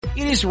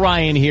It is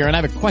Ryan here, and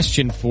I have a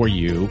question for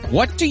you.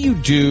 What do you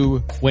do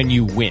when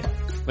you win?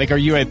 Like, are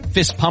you a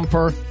fist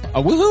pumper,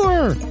 a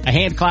woohooer, a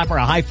hand clapper,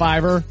 a high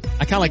fiver?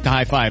 I kind of like the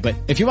high five, but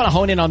if you want to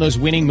hone in on those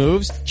winning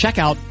moves, check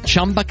out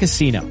Chumba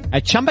Casino.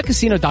 At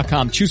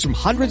ChumbaCasino.com, choose from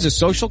hundreds of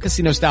social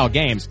casino style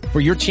games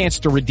for your chance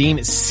to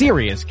redeem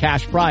serious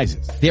cash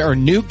prizes. There are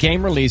new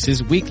game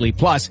releases weekly,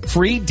 plus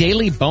free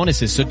daily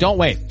bonuses. So don't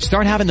wait.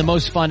 Start having the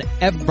most fun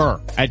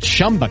ever at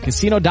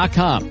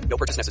ChumbaCasino.com. No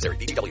purchase necessary.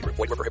 VGW Group.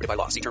 Void where prohibited by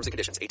law. See terms and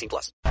conditions.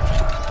 18+.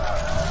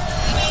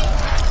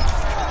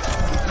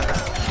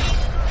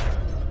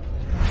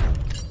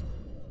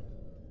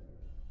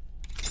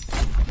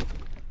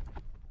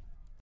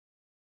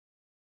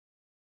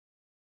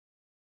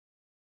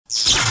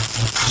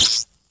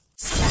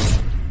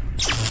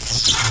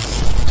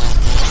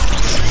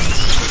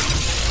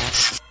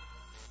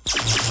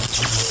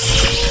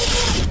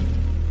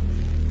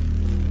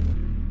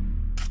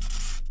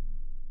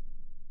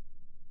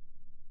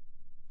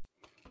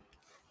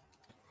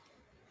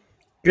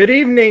 Good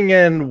evening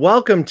and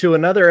welcome to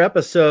another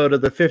episode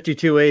of the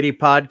 5280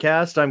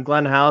 podcast. I'm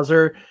Glenn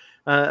Hauser,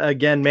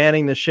 again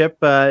manning the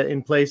ship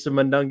in place of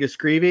Mundungus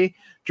Greavy,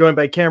 joined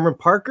by Cameron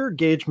Parker,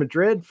 Gage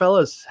Madrid.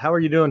 Fellas, how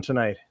are you doing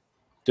tonight?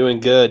 Doing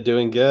good.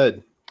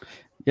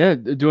 Yeah,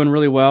 doing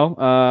really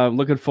well.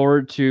 Looking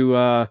forward to.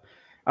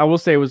 I will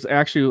say it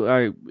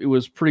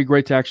was pretty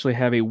great to actually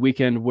have a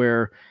weekend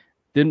where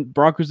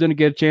Broncos didn't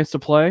get a chance to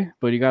play,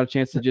 but you got a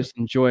chance to just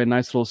enjoy a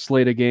nice little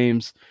slate of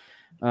games.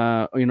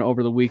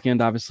 Over the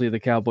weekend. Obviously the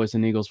Cowboys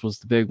and Eagles was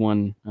the big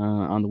one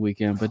on the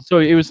weekend, but so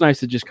it was nice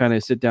to just kind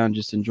of sit down and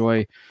just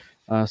enjoy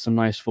some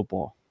nice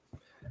football.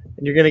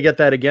 And you're going to get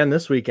that again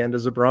this weekend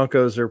as the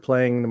Broncos are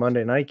playing the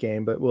Monday night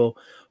game, but we'll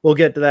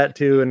get to that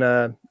too,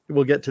 and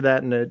we'll get to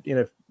that in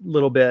a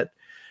little bit.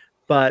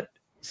 But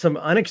some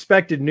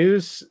unexpected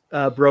news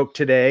broke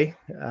today.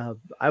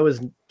 I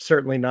was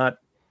certainly not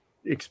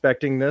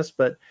expecting this,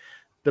 but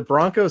the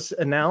Broncos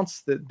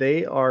announced that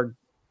they are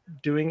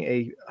doing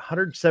a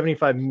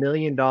 $175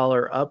 million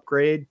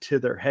upgrade to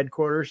their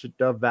headquarters at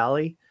Dove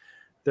Valley.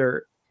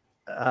 They're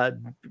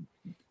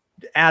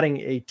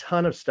adding a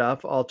ton of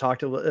stuff. I'll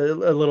talk a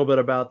little bit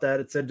about that.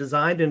 It said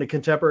designed in a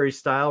contemporary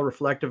style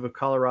reflective of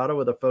Colorado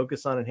with a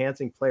focus on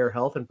enhancing player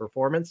health and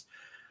performance.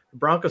 The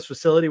Broncos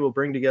facility will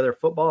bring together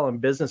football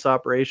and business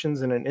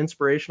operations in an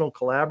inspirational,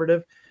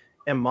 collaborative,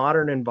 and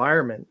modern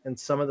environment. And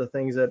some of the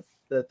things that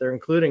they're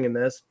including in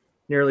this: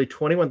 nearly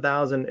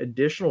 21,000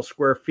 additional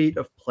square feet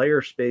of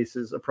player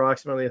spaces,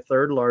 approximately a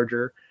third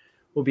larger,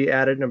 will be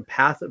added, and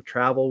path of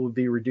travel will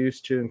be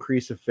reduced to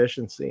increase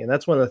efficiency. And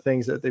that's one of the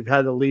things that they've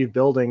had to leave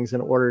buildings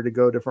in order to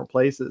go different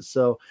places.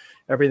 So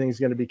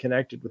everything's going to be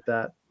connected with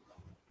that.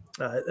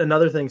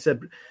 Another thing said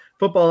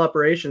football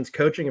operations,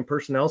 coaching, and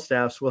personnel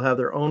staffs will have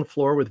their own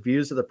floor with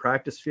views of the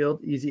practice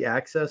field, easy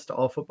access to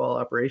all football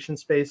operation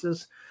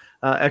spaces,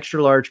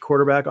 extra large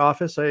quarterback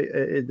office.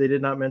 They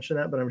did not mention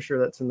that, but I'm sure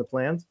that's in the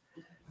plans.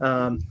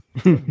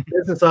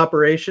 Business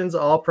operations,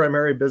 all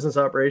primary business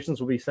operations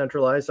will be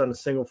centralized on a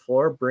single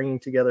floor, bringing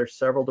together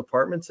several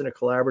departments in a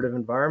collaborative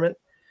environment.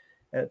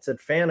 And it said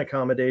fan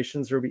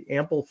accommodations. There will be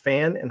ample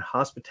fan and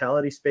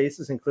hospitality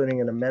spaces,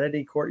 including an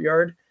amenity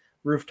courtyard,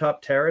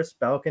 rooftop terrace,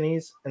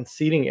 balconies, and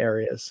seating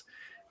areas.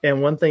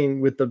 And one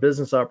thing with the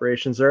business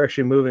operations, they're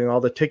actually moving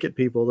all the ticket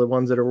people, the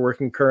ones that are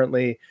working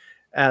currently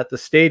at the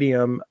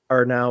stadium,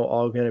 are now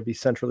all going to be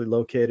centrally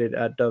located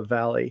at Dove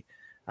Valley.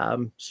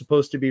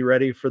 Supposed to be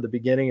ready for the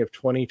beginning of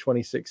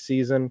 2026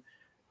 season.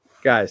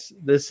 Guys,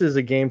 this is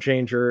a game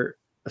changer,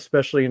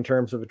 especially in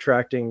terms of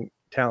attracting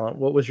talent.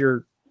 What was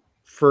your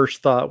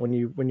first thought when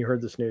you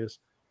heard this news?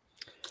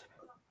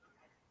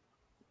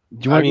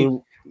 Do you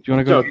want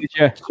to go?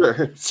 Yeah.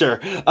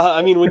 Sure.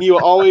 When you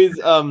always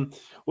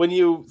when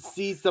you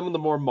see some of the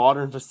more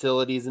modern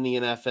facilities in the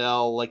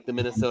NFL, like the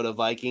Minnesota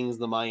Vikings,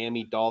 the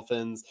Miami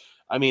Dolphins,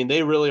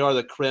 they really are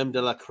the creme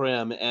de la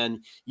creme,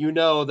 and you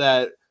know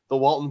that the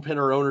Walton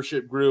Penner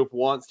ownership group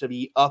wants to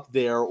be up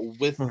there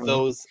with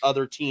those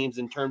other teams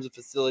in terms of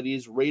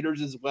facilities.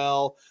 Raiders as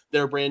well,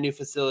 their brand new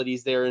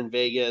facilities there in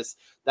Vegas.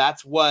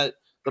 That's what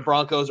the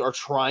Broncos are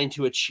trying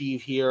to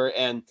achieve here.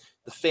 And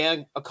the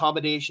fan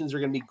accommodations are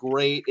going to be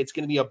great. It's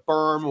going to be a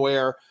berm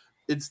where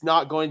it's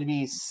not going to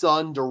be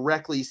sun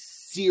directly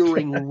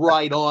searing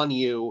right on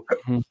you.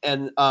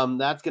 And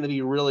that's going to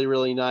be really,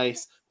 really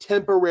nice.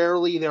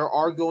 Temporarily, there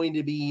are going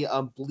to be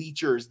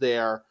bleachers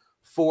there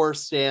for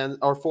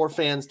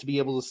fans to be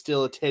able to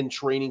still attend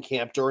training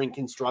camp during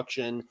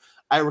construction.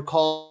 I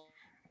recall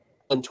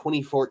in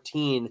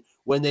 2014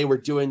 when they were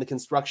doing the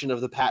construction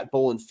of the Pat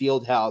Bowlen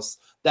Fieldhouse.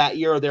 That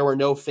year there were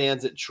no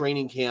fans at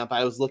training camp.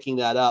 I was looking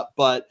that up,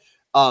 but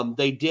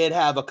they did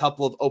have a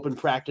couple of open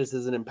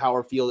practices in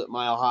Empower Field at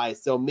Mile High.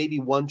 So maybe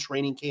one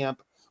training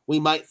camp, we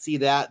might see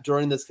that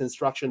during this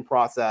construction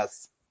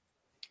process.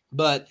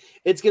 But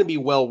it's going to be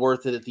well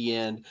worth it at the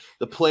end.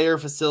 The player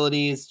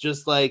facilities,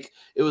 just like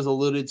it was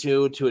alluded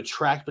to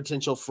attract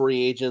potential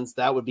free agents,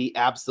 that would be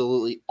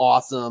absolutely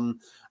awesome.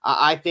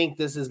 I think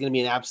this is going to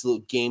be an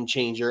absolute game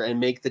changer and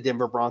make the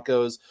Denver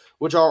Broncos,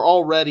 which are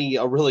already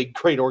a really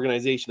great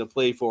organization to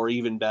play for,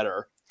 even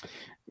better.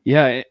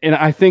 Yeah, and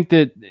I think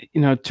that,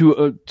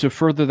 to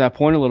further that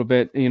point a little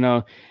bit,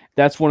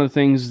 that's one of the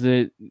things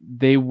that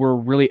they were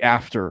really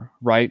after,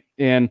 right?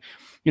 And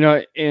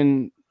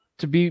and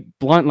to be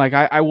blunt, like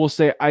I will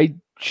say, I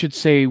should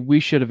say we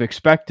should have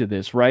expected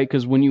this, right?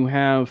 Because when you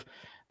have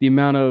the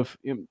amount of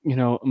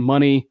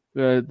money,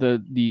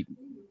 the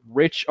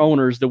rich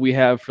owners that we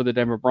have for the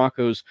Denver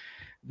Broncos,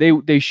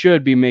 they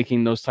should be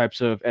making those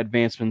types of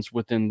advancements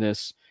within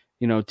this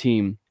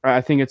team.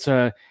 I think it's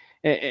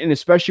and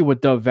especially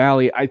with Dove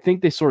Valley, I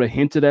think they sort of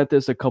hinted at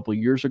this a couple of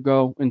years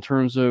ago in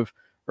terms of,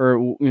 or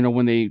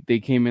when they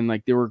came in,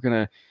 like they were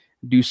gonna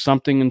do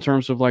something in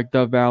terms of like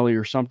Dove Valley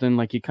or something.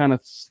 Like you kind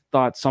of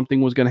thought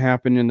something was gonna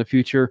happen in the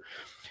future.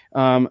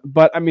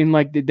 But I mean,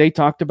 like they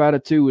talked about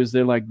it too. Is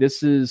they're like,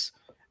 this is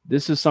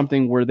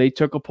something where they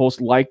took a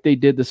pulse like they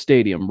did the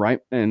stadium, right?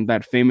 And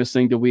that famous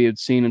thing that we had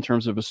seen in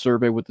terms of a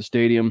survey with the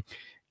stadium,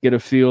 get a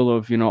feel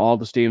of all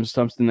the stadiums,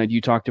 something that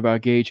you talked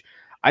about, Gage.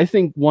 I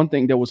think one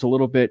thing that was a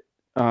little bit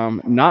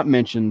not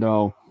mentioned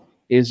though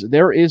is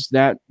there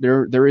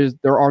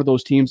are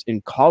those teams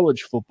in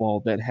college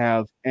football that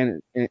have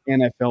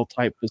NFL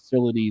type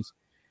facilities,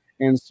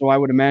 and so I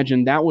would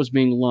imagine that was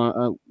being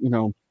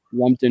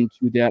lumped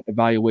into that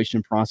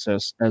evaluation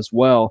process as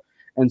well.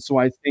 And so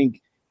I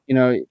think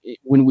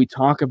when we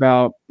talk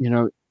about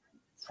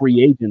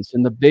free agents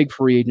and the big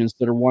free agents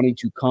that are wanting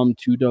to come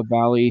to Dove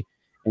Valley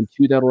and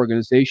to that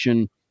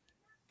organization,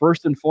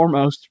 first and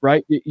foremost,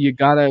 right? You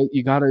gotta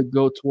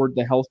go toward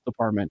the health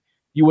department.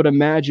 You would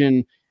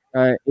imagine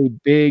a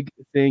big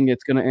thing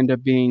that's going to end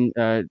up being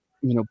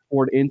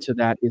poured into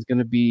that is going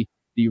to be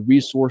the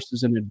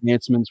resources and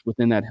advancements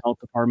within that health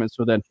department,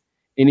 so that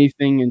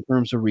anything in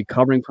terms of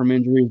recovering from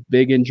injuries,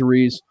 big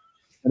injuries,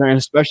 and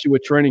especially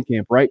with training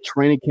camp, right?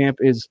 Training camp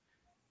is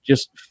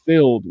just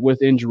filled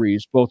with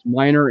injuries, both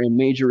minor and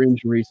major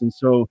injuries, and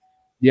so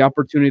the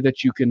opportunity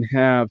that you can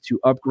have to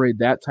upgrade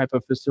that type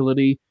of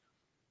facility,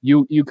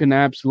 you can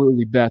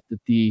absolutely bet that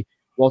the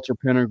Walter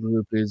Penner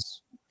Group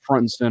is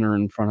front and center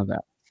in front of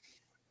that.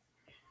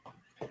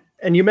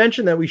 And you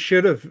mentioned that we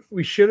should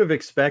have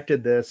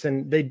expected this,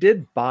 and they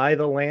did buy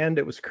the land.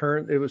 It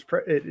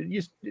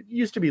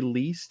used to be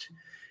leased,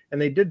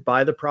 and they did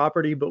buy the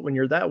property. But when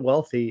you're that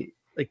wealthy,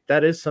 like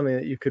that is something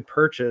that you could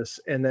purchase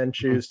and then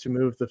choose to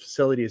move the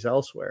facilities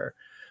elsewhere.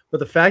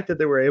 But the fact that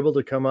they were able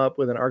to come up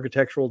with an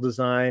architectural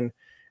design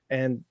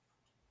and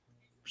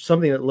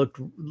something that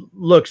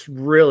looks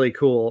really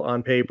cool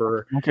on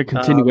paper, like a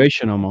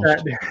continuation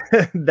almost,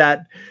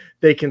 that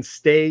they can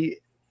stay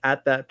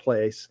at that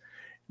place.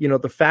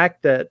 The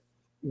fact that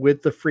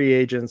with the free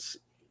agents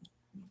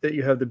that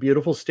you have the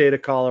beautiful state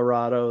of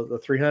Colorado, the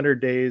 300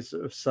 days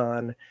of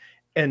sun,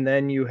 and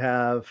then you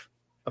have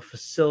a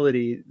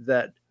facility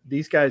that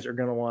these guys are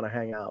going to want to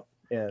hang out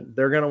in.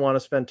 They're going to want to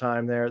spend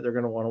time there. They're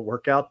going to want to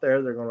work out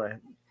there. They're going to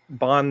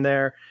bond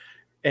there.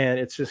 And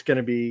it's just going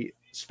to be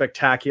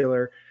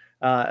spectacular.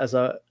 As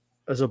a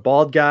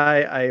bald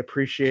guy, I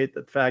appreciate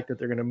the fact that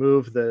they're going to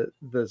move the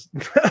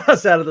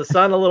us out of the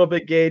sun a little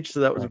bit, Gage. So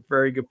that was a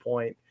very good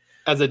point.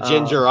 As a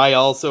ginger, I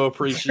also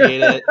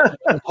appreciate it.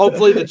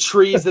 Hopefully the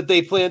trees that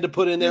they plan to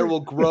put in there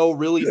will grow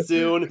really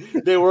soon.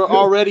 They were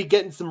already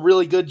getting some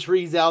really good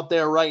trees out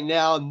there right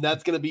now, and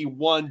that's going to be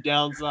one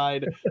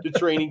downside to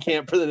training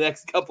camp for the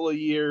next couple of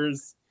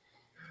years.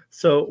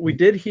 So we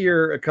did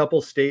hear a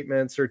couple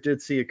statements, or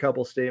did see a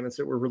couple statements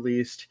that were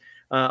released.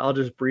 I'll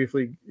just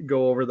briefly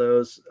go over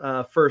those.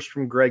 First,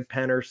 from Greg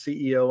Penner,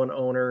 CEO and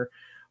owner.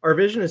 Our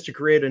vision is to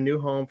create a new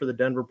home for the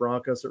Denver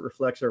Broncos that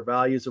reflects our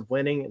values of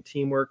winning and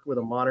teamwork with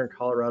a modern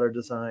Colorado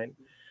design.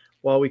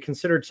 While we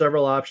considered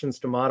several options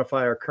to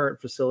modify our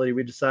current facility,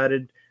 we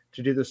decided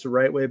to do this the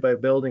right way by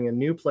building a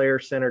new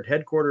player-centered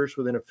headquarters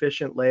with an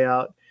efficient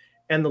layout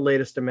and the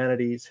latest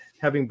amenities.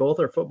 Having both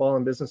our football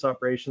and business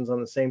operations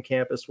on the same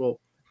campus will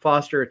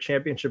foster a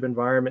championship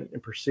environment in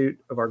pursuit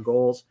of our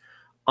goals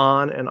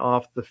on and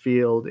off the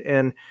field.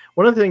 And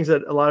one of the things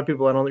that a lot of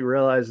people I don't think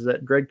realize is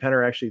that Greg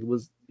Penner actually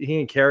he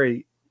and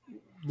Carrie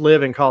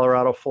live in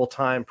Colorado full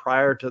time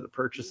prior to the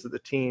purchase of the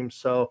team.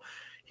 So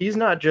he's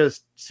not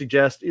just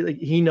suggesting,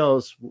 he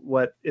knows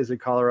what is a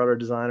Colorado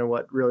design and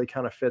what really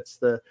kind of fits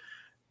the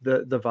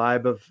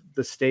vibe of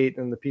the state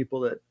and the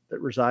people that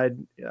reside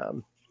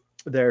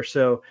there.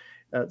 So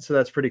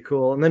that's pretty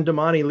cool. And then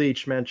Damani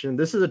Leach mentioned,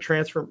 this is a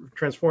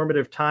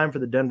transformative time for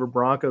the Denver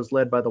Broncos,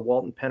 led by the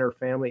Walton Penner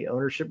family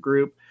ownership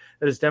group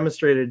that has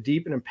demonstrated a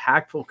deep and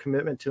impactful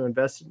commitment to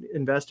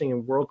investing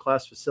in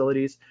world-class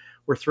facilities.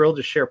 We're thrilled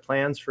to share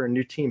plans for a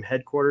new team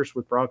headquarters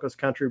with Broncos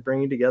Country,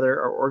 bringing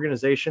together our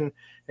organization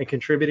and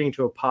contributing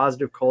to a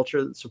positive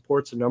culture that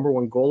supports the number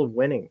one goal of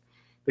winning.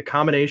 The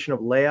combination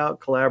of layout,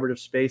 collaborative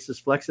spaces,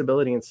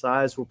 flexibility, and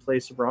size will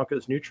place the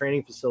Broncos' new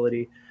training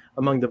facility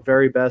among the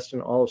very best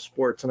in all of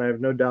sports. And I have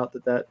no doubt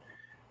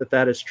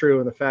that is true.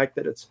 And the fact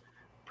that it's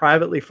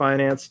privately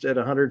financed at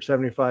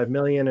 $175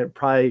 million, it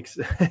probably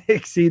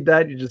exceed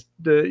that.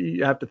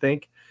 You have to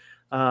think.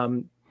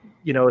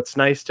 it's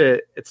nice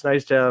to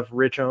have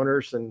rich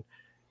owners, and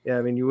yeah,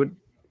 I mean,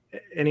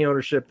 any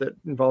ownership that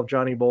involved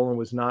Johnny Bolin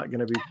was not going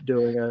to be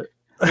doing a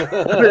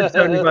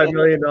 $175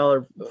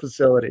 million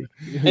facility.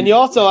 And you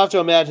also have to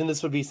imagine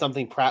this would be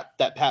something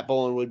that Pat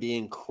Bolin would be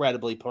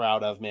incredibly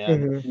proud of, man.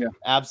 Mm-hmm. Yeah.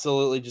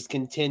 Absolutely, just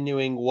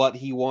continuing what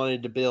he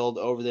wanted to build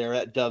over there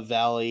at Dove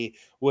Valley,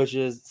 which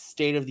is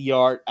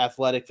state-of-the-art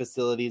athletic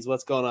facilities.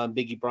 What's going on,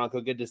 Biggie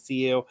Bronco? Good to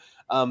see you.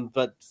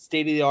 But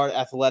state-of-the-art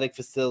athletic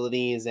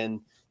facilities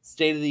and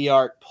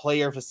state-of-the-art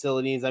player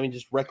facilities. I mean,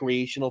 just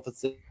recreational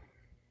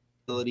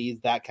facilities,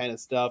 that kind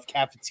of stuff,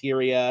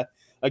 cafeteria.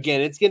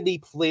 Again, it's going to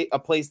be a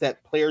place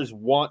that players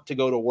want to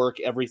go to work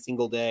every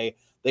single day.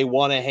 They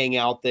want to hang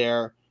out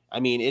there.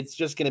 I mean, it's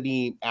just going to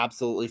be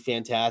absolutely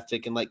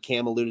fantastic. And like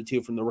Cam alluded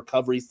to, from the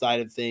recovery side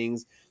of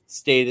things,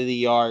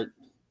 state-of-the-art,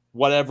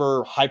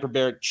 whatever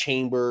hyperbaric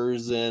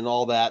chambers and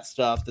all that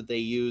stuff that they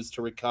use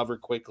to recover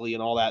quickly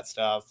and all that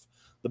stuff.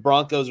 The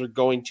Broncos are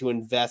going to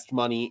invest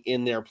money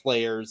in their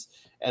players.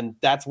 And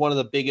that's one of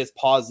the biggest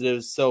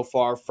positives so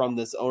far from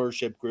this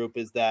ownership group,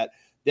 is that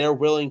they're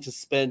willing to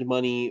spend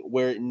money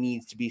where it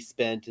needs to be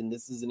spent. And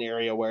this is an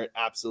area where it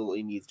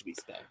absolutely needs to be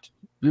spent.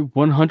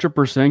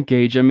 100%,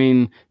 Gage. I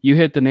mean, you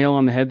hit the nail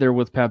on the head there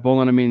with Pat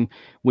Bolin. I mean,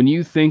 when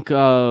you think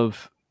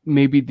of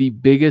maybe the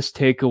biggest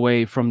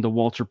takeaway from the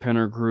Walter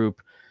Penner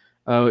group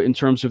in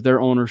terms of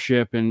their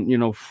ownership,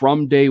 and,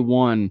 from day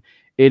one,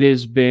 it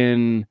has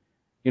been,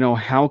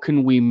 how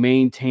can we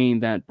maintain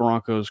that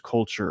Broncos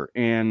culture?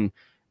 And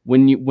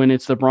when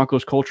it's the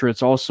Broncos culture,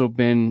 it's also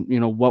been,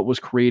 what was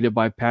created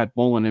by Pat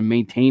Bolin and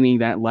maintaining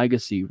that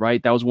legacy,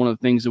 right? That was one of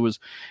the things that was,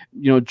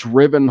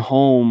 driven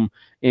home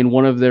in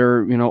one of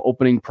their,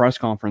 opening press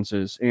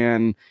conferences.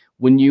 And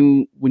when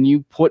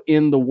you put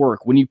in the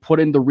work, when you put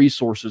in the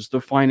resources, the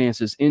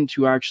finances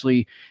into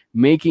actually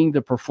making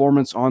the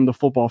performance on the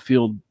football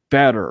field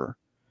better,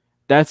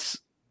 that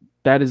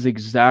is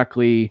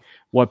exactly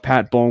what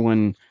Pat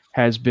Bolin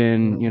has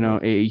been,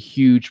 a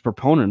huge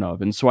proponent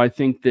of. And so I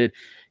think that,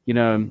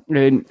 and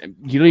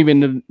you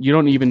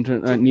don't even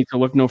need to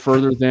look no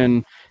further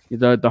than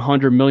the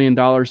 $100 million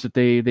that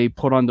they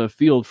put on the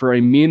field for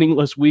a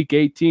meaningless Week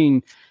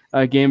 18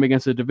 game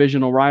against a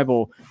divisional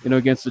rival,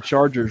 against the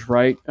Chargers,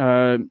 right?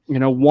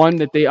 One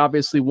that they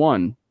obviously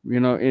won,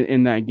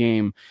 in that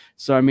game.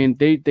 So I mean,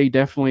 they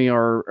definitely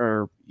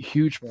are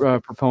huge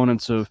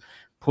proponents of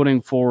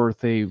putting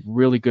forth a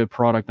really good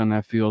product on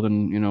that field,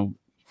 and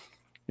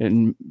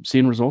and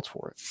seeing results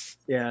for it.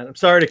 Yeah, I'm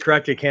sorry to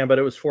correct you, Cam, but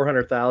it was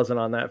 400,000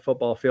 on that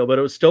football field, but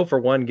it was still for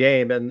one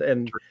game,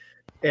 and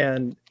I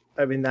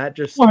mean, that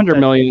just 100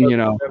 million,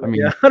 I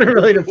mean, 100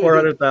 million and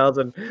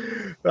 400,000.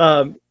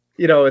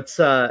 It's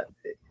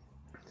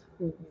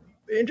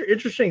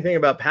interesting thing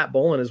about Pat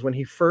Bolin is when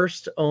he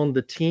first owned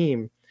the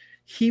team,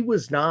 he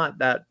was not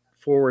that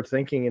forward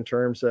thinking in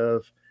terms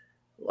of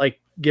like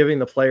giving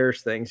the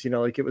players things,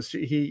 like it was,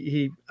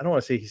 he I don't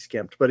want to say he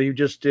skimped, but he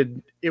just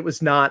did. It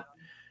was not.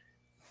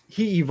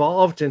 He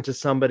evolved into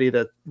somebody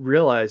that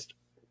realized,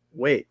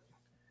 wait,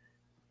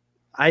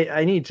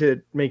 I need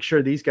to make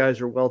sure these guys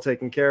are well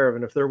taken care of.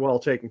 And if they're well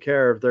taken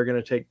care of, they're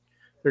going to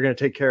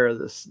take care of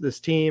this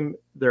team,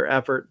 their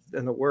effort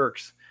and the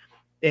works.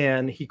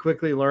 And he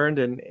quickly learned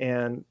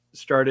and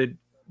started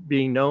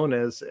being known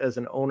as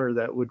an owner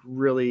that would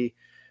really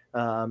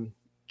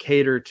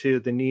cater to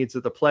the needs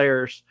of the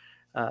players.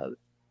 So,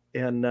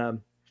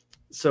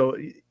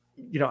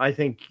 I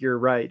think you're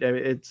right. I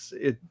mean,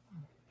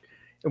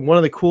 and one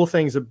of the cool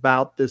things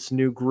about this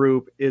new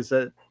group is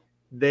that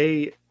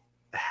they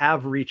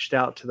have reached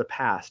out to the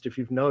past. If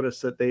you've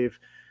noticed that they've,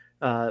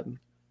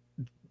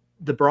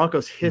 the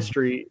Broncos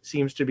history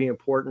seems to be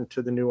important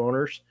to the new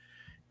owners.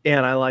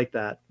 And I like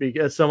that,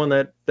 because someone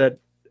that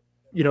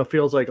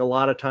feels like a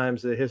lot of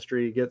times the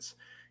history gets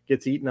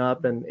eaten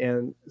up,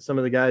 and some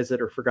of the guys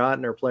that are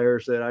forgotten are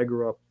players that I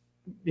grew up,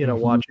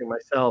 watching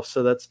myself.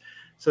 So that's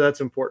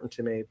important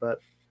to me. But,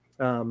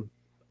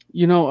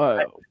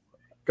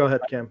 go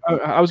ahead, Cam.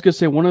 I was going to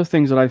say, one of the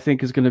things that I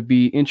think is going to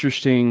be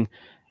interesting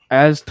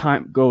as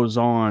time goes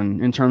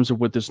on in terms of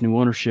what this new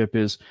ownership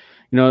is,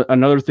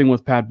 another thing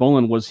with Pat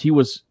Bolin was he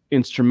was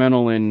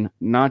instrumental in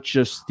not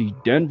just the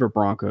Denver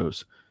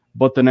Broncos,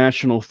 but the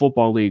National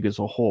Football League as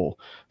a whole.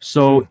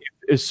 So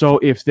with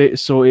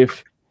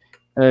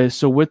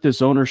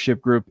this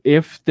ownership group,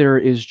 if there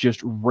is just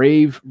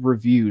rave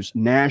reviews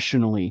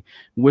nationally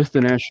with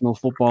the National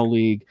Football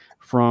League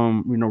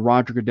from,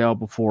 Roger Goodell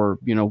before,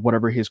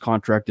 whatever his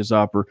contract is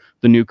up or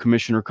the new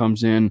commissioner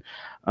comes in,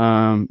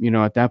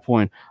 at that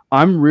point,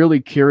 I'm really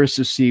curious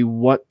to see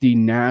what the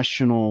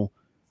national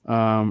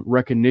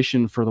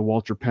recognition for the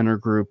Walter Penner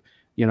group,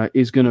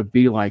 is going to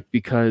be like,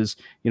 because,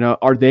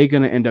 are they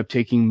going to end up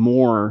taking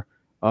more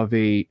of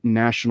a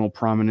national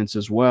prominence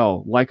as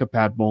well, like a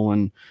Pat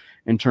Bolin,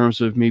 in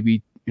terms of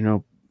maybe,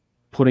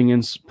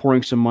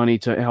 pouring some money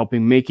to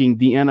helping making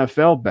the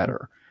NFL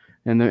better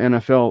and the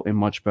NFL a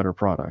much better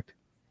product.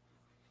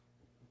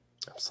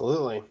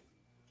 Absolutely.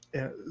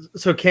 Yeah.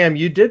 So Cam,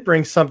 you did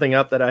bring something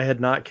up that I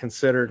had not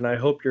considered, and I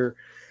hope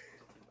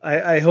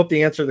I hope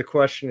the answer to the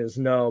question is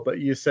no, but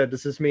you said,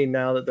 does this mean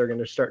now that they're going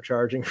to start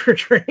charging for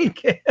training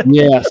camp?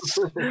 Yes.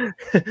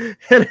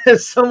 And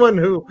as someone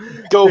who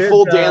go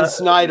full Dan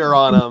Snyder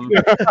on them,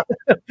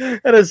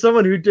 and as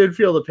someone who did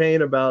feel the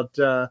pain about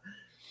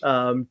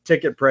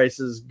ticket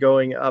prices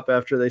going up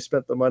after they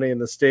spent the money in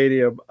the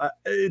stadium,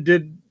 it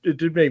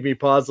did make me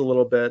pause a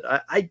little bit.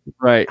 I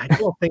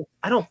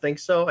don't think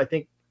so. I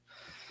think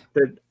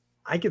that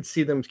I could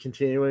see them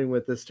continuing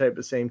with this type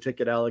of same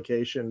ticket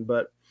allocation,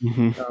 but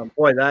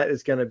boy, that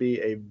is going to be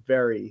a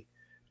very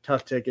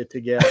tough ticket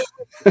to get,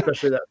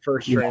 especially that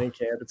first training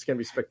camp. It's going to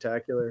be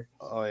spectacular.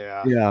 Oh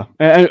yeah. Yeah.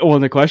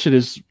 And the question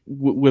is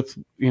with,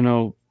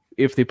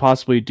 if they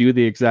possibly do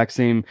the exact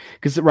same,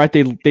 because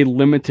they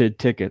limited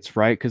tickets,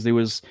 right? Because there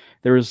was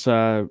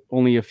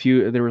only a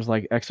few, there was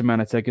like X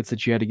amount of tickets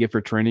that you had to get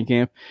for training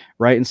camp,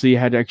 right? And so you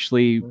had to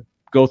actually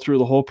go through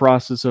the whole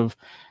process of,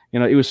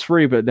 it was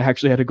free, but they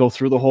actually had to go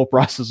through the whole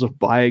process of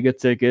buying a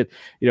ticket,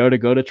 to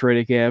go to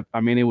training camp.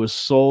 I mean, it was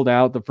sold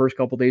out. The first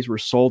couple of days were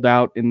sold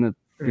out in the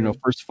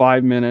first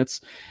 5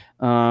 minutes.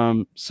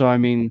 So I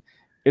mean,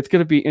 it's going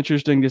to be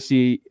interesting to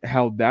see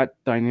how that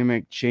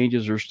dynamic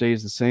changes or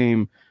stays the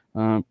same.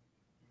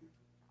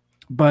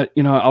 But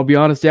I'll be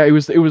honest, yeah, it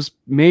was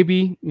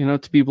maybe,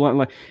 to be blunt,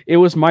 like it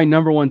was my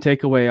number one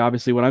takeaway.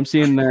 Obviously, when I'm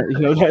seeing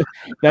that,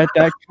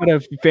 that kind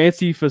of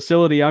fancy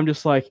facility, I'm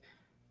just like,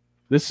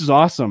 this is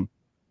awesome.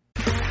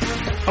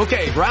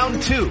 Okay,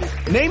 round 2.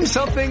 Name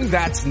something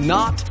that's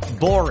not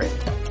boring.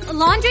 A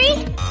laundry?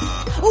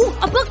 Ooh,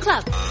 a book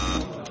club.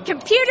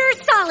 Computer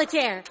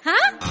solitaire,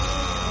 huh?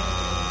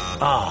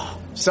 Ah,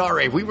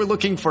 sorry, we were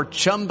looking for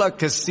Chumba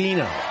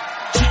Casino.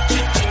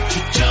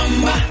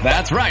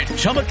 That's right,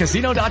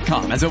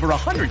 ChumbaCasino.com has over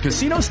 100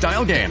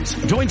 casino-style games.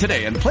 Join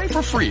today and play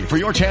for free for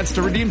your chance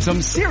to redeem some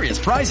serious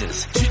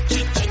prizes.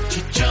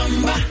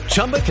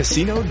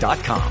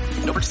 ChumbaCasino.com.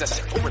 No purchase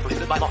necessary. Void where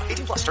prohibited by law.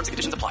 18+ terms and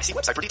conditions apply. See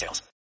website for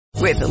details.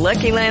 With the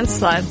Lucky Land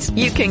Slots,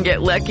 you can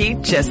get lucky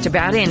just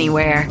about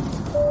anywhere.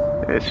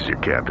 This is your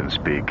captain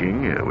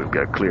speaking. We've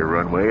got clear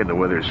runway and the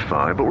weather's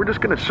fine, but we're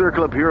just going to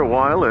circle up here a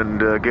while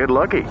and get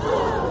lucky.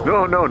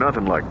 No,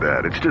 nothing like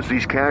that. It's just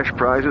these cash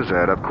prizes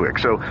add up quick.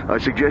 So I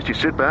suggest you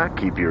sit back,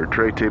 keep your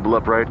tray table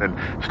upright, and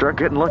start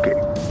getting lucky.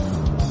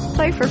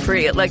 Play for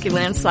free at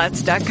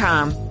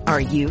LuckyLandSlots.com.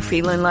 Are you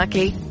feeling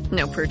lucky?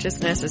 No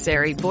purchase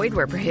necessary. Void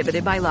where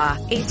prohibited by law.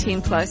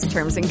 18+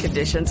 terms and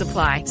conditions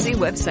apply. See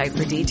website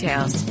for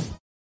details.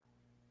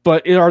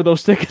 But are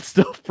those tickets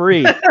still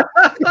free?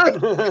 I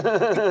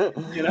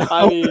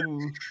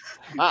mean,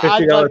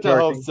 I'd like to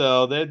hope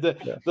so.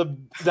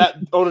 That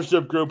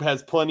ownership group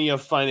has plenty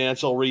of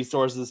financial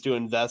resources to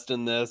invest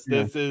in this.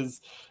 Yeah. This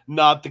is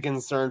not the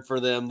concern for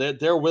them.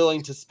 They're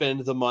willing to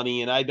spend the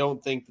money, and I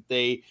don't think that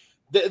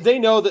they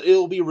know that it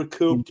will be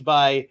recouped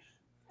by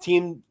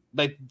people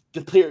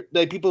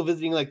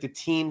visiting like the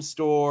team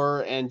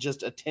store and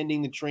just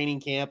attending the training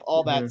camp,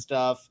 all that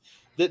stuff.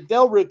 That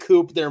they'll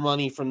recoup their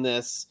money from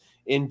this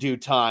in due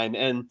time,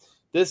 and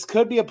this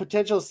could be a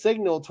potential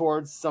signal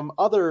towards some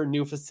other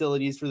new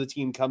facilities for the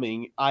team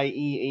coming,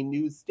 i.e. a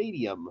new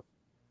stadium.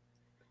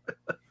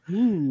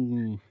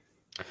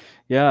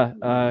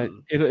 Yeah,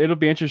 it'll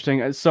be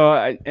interesting. So,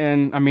 I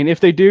mean, if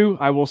they do,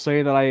 I will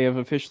say that I have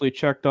officially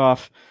checked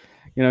off,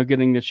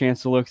 getting the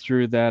chance to look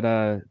through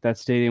that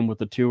stadium with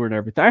the tour and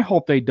everything. I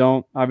hope they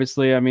don't.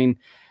 Obviously, I mean,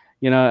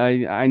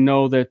 I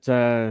know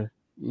that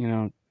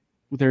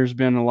there's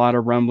been a lot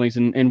of rumblings,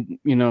 and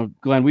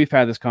Glenn, we've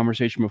had this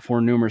conversation before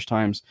numerous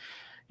times,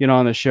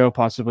 on the show,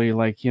 possibly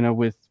like,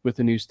 with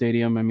the new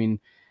stadium. I mean,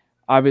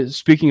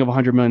 speaking of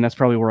 100 million, that's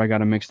probably where I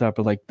got it mixed up,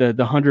 but like the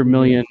 100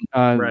 million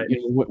right.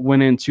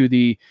 Went into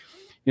the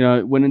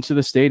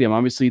stadium.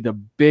 Obviously the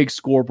big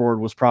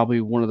scoreboard was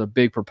probably one of the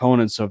big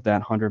proponents of that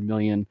 100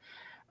 million.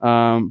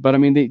 But I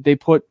mean, they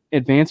put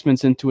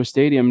advancements into a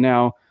stadium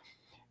now.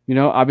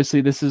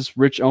 Obviously this is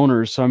rich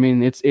owners. So, I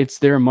mean, it's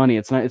their money.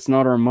 It's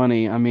not our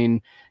money. I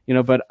mean,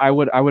 but I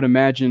would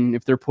imagine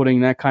if they're putting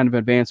that kind of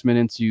advancement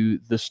into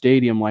the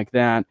stadium like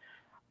that,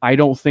 I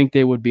don't think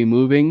they would be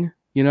moving,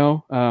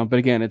 but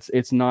again,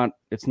 it's not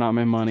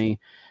my money.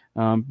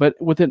 But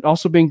with it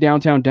also being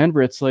downtown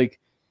Denver, it's like,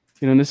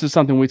 and this is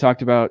something we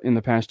talked about in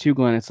the past too,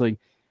 Glenn. It's like,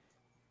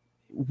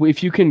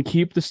 if you can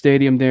keep the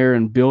stadium there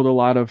and build a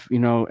lot of,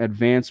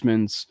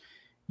 advancements,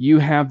 you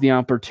have the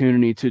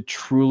opportunity to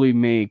truly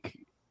make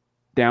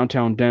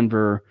downtown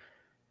Denver,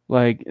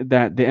 like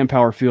that, the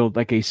Empower Field,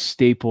 like a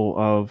staple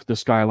of the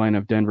skyline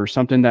of Denver,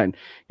 something that,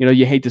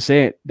 you hate to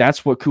say it,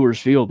 that's what Coors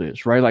Field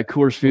is, right? Like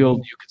Coors Field,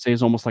 you could say,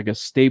 is almost like a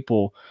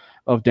staple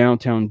of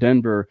downtown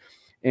Denver.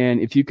 And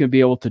if you can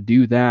be able to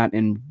do that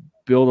and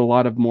build a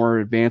lot of more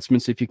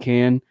advancements, if you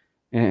can,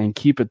 and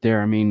keep it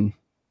there, I mean,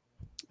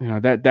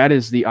 that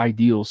is the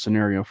ideal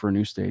scenario for a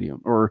new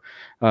stadium, or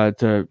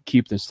to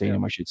keep the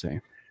stadium, I should say.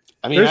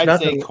 I mean, I'd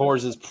say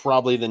Coors is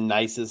probably the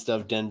nicest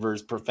of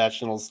Denver's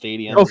professional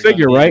stadiums. Go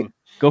figure, right?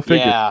 Go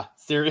figure. Yeah,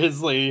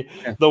 seriously.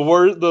 Yeah.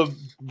 The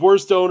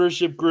worst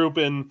ownership group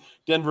in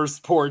Denver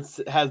sports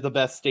has the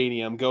best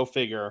stadium. Go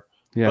figure.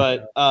 Yeah.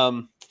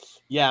 But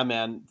Yeah,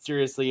 man.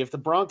 Seriously, if the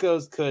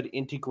Broncos could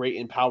integrate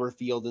Empower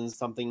Field into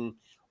something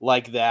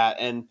like that,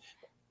 and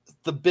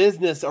the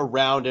business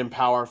around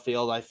Empower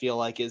Field, I feel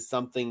like is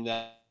something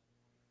that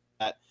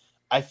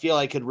I feel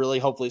like could really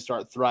hopefully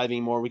start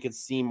thriving more. We could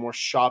see more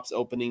shops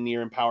opening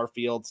near Empower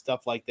Field,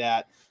 stuff like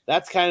that.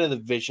 That's kind of the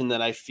vision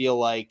that I feel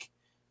like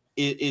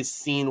is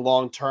seen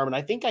long term. And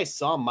I think I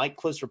saw Mike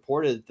Kliss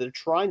reported that they're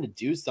trying to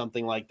do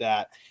something like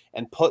that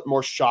and put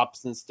more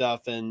shops and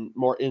stuff and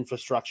more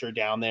infrastructure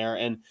down there.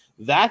 And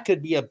that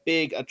could be a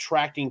big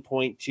attracting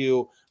point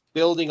to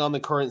building on the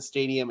current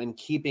stadium and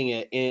keeping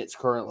it in its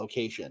current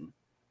location.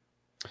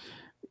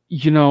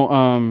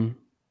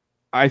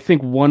 I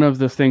think one of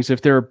the things,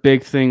 if they're a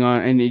big thing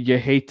on, and you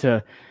hate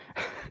to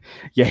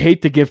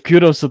give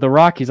kudos to the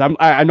Rockies.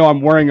 I know I'm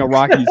wearing a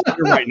Rockies gear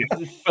right now,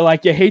 but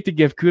like you hate to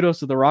give kudos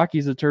to the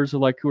Rockies in terms of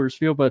like Coors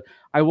Field. But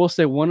I will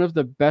say one of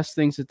the best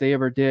things that they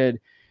ever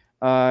did,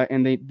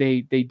 and they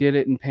did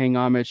it in paying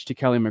homage to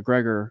Kelly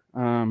McGregor.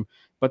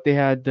 But they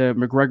had the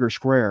McGregor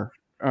Square,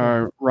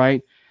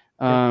 right?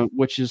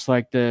 Which is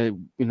like they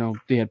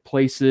had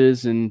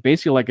places and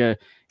basically like a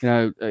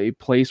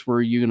place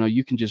where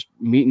you can just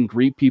meet and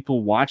greet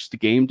people, watch the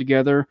game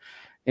together,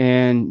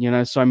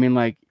 and so I mean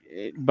like.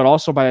 But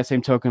also by that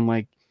same token,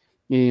 like,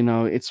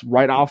 it's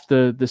right off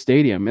the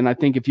stadium. And I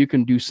think if you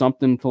can do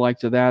something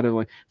to that, or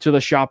like to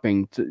the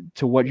shopping,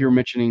 to what you're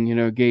mentioning,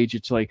 Gage,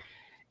 it's like,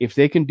 if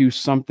they can do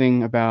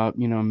something about,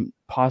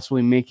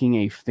 possibly making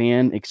a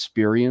fan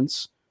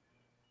experience,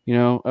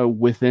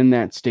 within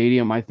that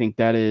stadium, I think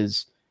that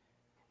is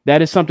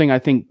something I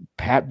think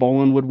Pat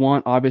Bowlen would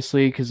want,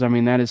 obviously, because I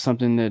mean, that is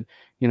something that,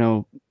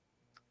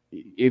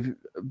 if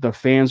the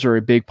fans are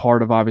a big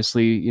part of,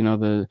 obviously,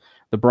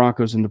 the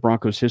Broncos and the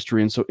Broncos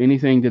history. And so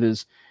anything that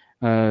is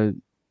a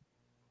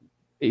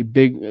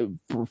big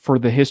for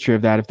the history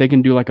of that, if they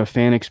can do like a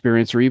fan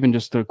experience or even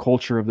just the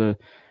culture of the,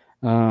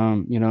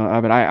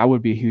 of it, I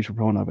would be a huge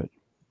proponent of it.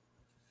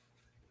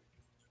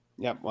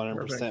 Yep,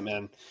 100%,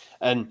 man.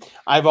 And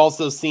I've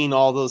also seen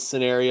all those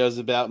scenarios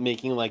about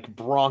making like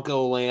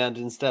Bronco Land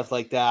and stuff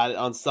like that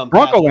on some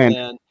Bronco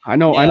Land. I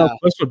know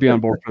Chris would be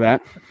on board for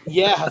that.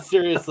 Yeah,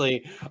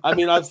 seriously. I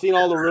mean, I've seen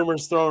all the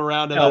rumors thrown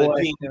around about it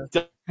being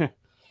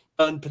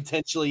done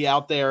potentially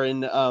out there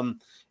in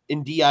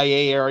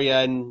DIA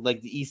area and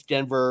like the East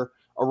Denver,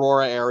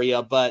 Aurora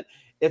area. But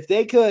if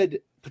they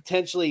could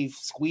potentially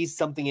squeeze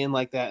something in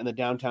like that in the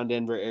downtown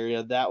Denver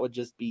area, that would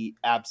just be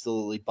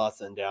absolutely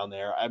bussing down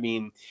there. I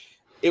mean,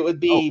 it would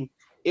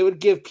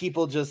give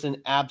people just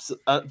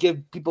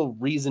give people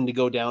reason to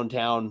go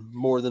downtown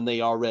more than they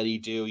already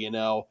do.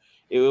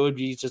 It would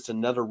be just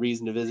another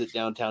reason to visit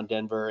downtown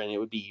Denver, and it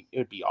would be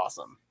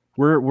awesome.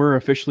 We're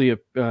officially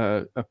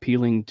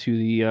appealing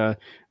to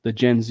the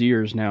Gen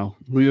Zers now.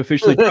 We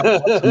officially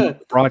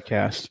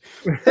broadcast.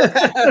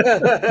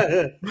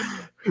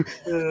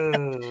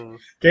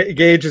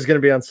 Gage is going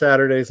to be on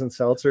Saturdays and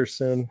Seltzer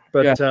soon,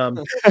 but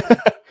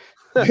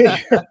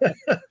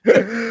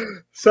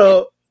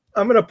so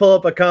I'm going to pull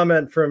up a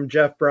comment from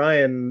Jeff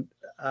Bryan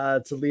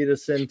to lead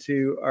us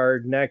into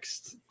our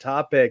next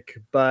topic.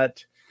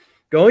 But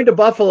going to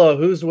Buffalo,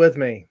 who's with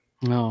me?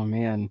 Oh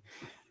man.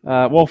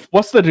 Well,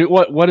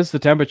 what is the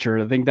temperature?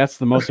 I think that's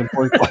the most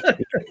important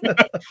question.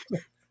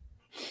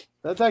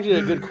 That's actually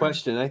a good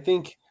question. I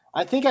think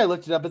I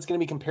looked it up. It's going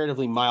to be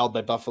comparatively mild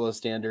by Buffalo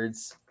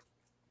standards.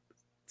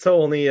 So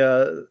only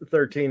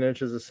 13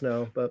 inches of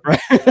snow, but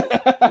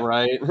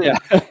right. Yeah.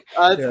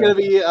 It's going to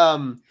be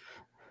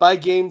by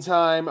game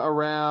time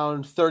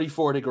around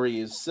 34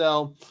 degrees.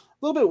 So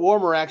a little bit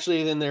warmer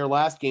actually than their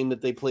last game that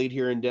they played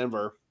here in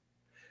Denver.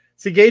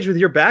 See, Gage, with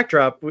your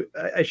backdrop,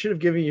 I should have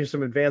given you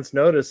some advance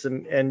notice,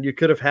 and you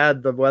could have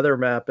had the weather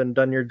map and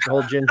done your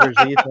whole Ginger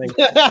Z thing.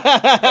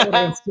 That would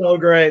have been so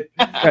great.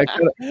 Kind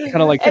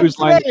of like Whose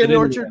Line Is It in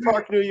Orchard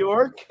Park, New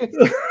York.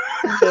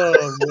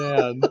 Oh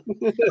man,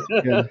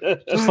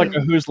 just like a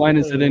Whose Line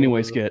Is It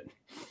Anyway skit,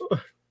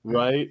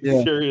 right?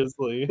 Yeah.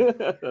 Seriously,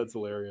 that's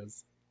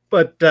hilarious.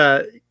 But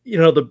that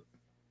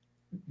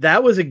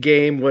was a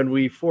game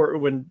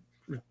when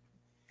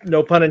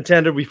no pun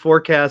intended, we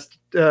forecast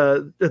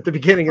at the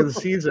beginning of the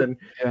season.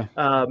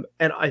 Yeah.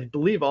 And I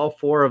believe all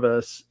four of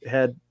us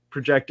had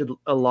projected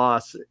a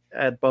loss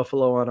at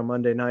Buffalo on a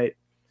Monday night.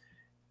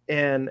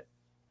 And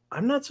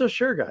I'm not so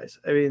sure, guys.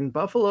 I mean,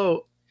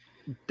 Buffalo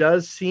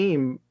does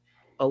seem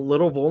a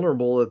little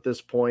vulnerable at this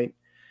point.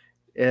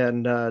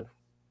 And, after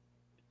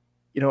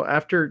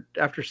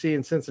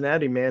seeing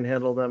Cincinnati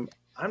manhandle them,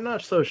 I'm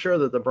not so sure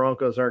that the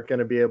Broncos aren't going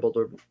to be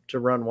able to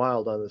run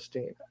wild on this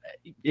team.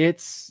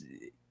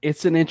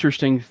 It's an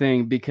interesting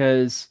thing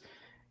because,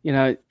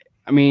 I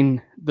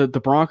mean, the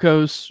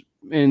Broncos,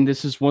 and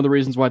this is one of the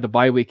reasons why the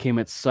bye week came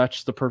at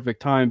such the perfect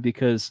time,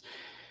 because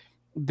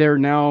they're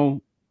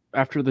now,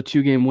 after the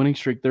 2-game winning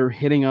streak, they're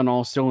hitting on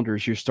all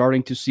cylinders. You're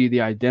starting to see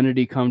the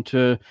identity come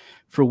to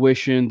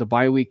fruition. The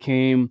bye week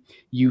came.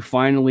 You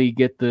finally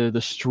get the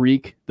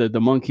streak,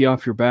 the monkey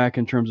off your back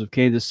in terms of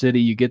Kansas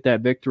City. You get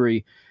that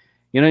victory,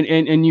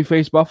 and you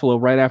face Buffalo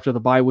right after the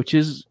bye, which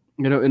is,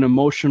 an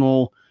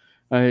emotional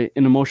an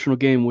emotional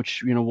game,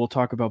 which, we'll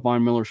talk about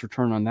Von Miller's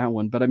return on that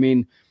one. But I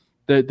mean,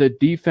 the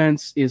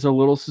defense is a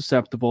little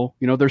susceptible.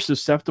 They're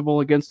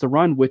susceptible against the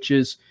run, which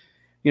is,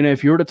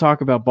 if you were to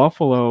talk about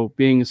Buffalo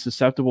being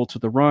susceptible to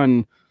the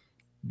run,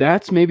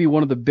 that's maybe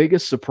one of the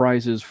biggest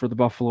surprises for the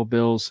Buffalo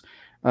Bills,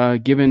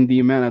 given the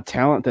amount of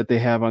talent that they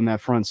have on that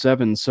front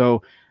seven.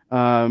 So,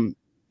 and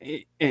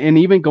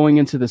even going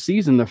into the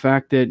season, the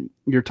fact that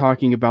you're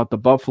talking about the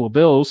Buffalo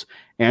Bills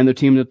and the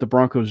team that the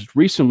Broncos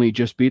recently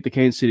just beat, the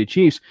Kansas City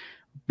Chiefs,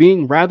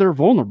 being rather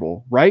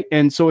vulnerable, right?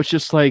 And so it's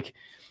just like,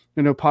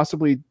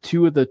 possibly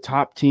two of the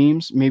top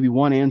teams, maybe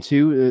 1 and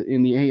 2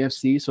 in the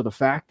AFC. So the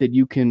fact that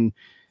you can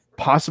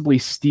possibly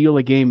steal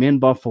a game in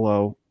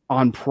Buffalo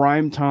on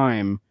prime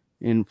time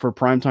for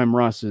primetime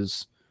Russ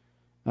is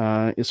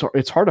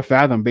it's hard to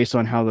fathom based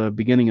on how the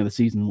beginning of the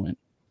season went.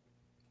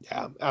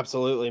 Yeah,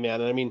 absolutely,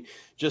 man. And I mean,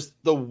 just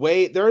the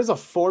way there is a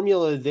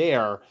formula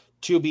there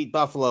to beat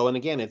Buffalo. And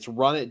again, it's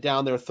run it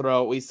down their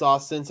throat. We saw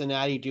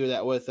Cincinnati do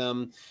that with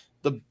them.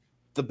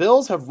 The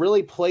Bills have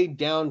really played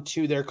down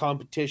to their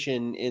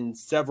competition in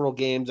several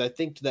games. I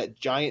think to that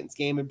Giants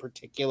game in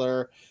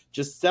particular,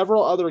 just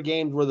several other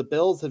games where the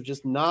Bills have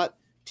just not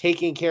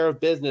taken care of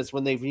business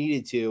when they've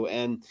needed to.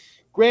 And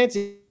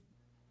granted,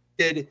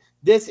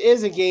 this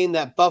is a game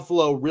that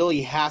Buffalo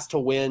really has to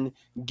win,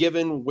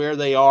 given where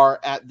they are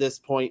at this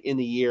point in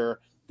the year,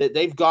 that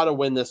they've got to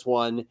win this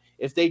one.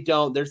 If they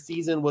don't, their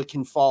season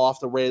can fall off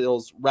the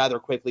rails rather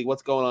quickly.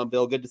 What's going on,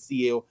 Bill? Good to see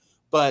you.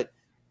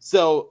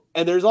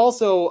 And there's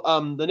also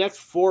the next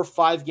 4 or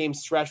 5 game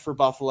stretch for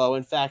Buffalo.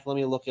 In fact, let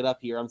me look it up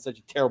here. I'm such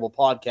a terrible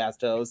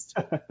podcast host.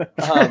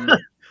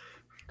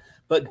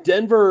 But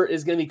Denver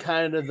is going to be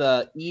kind of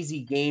the easy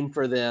game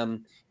for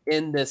them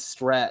in this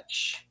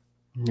stretch.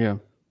 Yeah.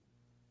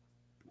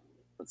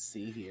 Let's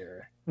see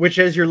here. Which,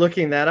 as you're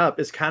looking that up,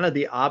 is kind of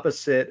the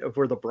opposite of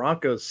where the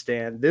Broncos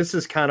stand. This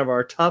is kind of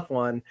our tough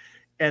one.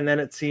 And then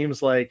it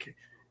seems like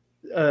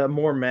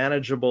more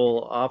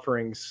manageable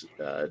offerings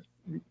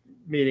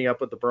meeting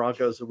up with the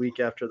Broncos a week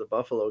after the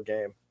Buffalo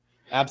game.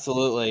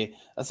 Absolutely.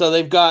 So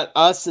they've got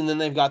us, and then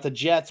they've got the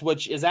Jets,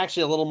 which is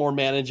actually a little more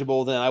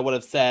manageable than I would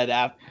have said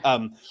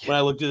when I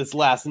looked at this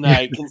last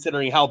night,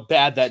 considering how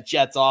bad that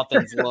Jets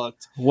offense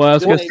looked. Well, I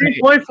was going to say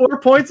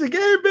 3.4 points a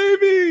game,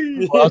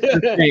 baby. Well,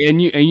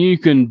 and you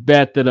can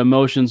bet that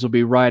emotions will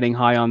be riding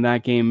high on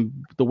that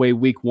game the way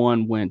Week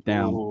 1 went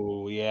down.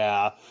 Oh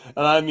yeah,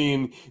 and I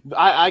mean,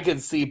 I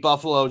could see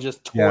Buffalo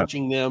just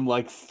torching them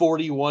like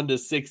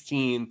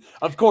 41-16.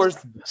 Of course,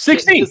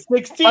 16.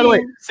 16. By the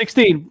way,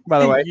 16. By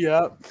the way,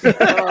 yeah.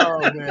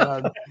 Oh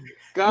man,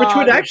 God, which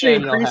would actually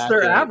increase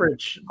their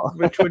average,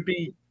 which would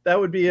be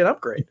an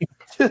upgrade,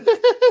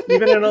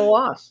 even in a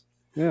loss.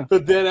 Yeah.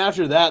 But then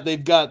after that,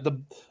 they've got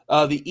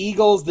the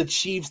Eagles, the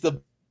Chiefs,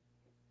 the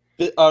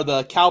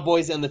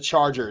Cowboys, and the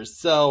Chargers.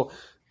 So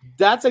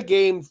that's a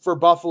game for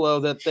Buffalo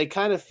that they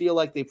kind of feel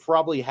like they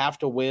probably have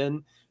to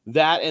win,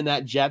 that and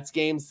that Jets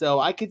game. So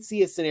I could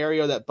see a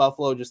scenario that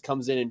Buffalo just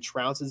comes in and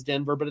trounces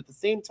Denver, but at the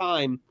same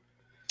time,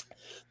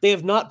 they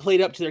have not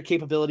played up to their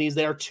capabilities.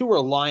 They are too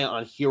reliant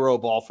on hero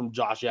ball from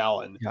Josh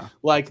Allen. Yeah.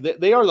 Like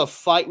they are the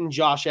fighting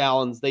Josh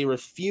Allens. They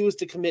refuse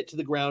to commit to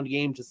the ground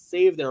game to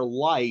save their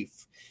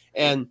life.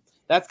 And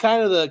that's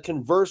kind of the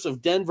converse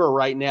of Denver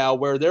right now,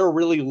 where they're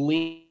really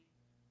leaning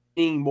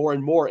more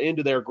and more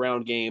into their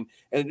ground game.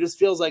 And it just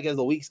feels like as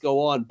the weeks go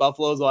on,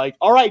 Buffalo's like,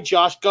 all right,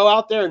 Josh, go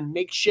out there and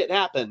make shit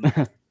happen.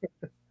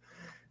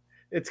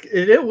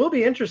 It will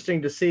be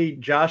interesting to see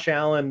Josh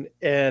Allen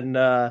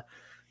and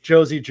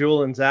Josie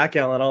Jewell and Zach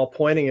Allen all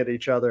pointing at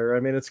each other.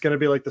 I mean, it's going to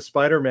be like the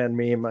Spider-Man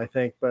meme, I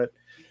think. But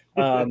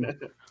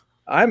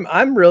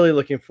I'm really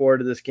looking forward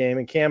to this game.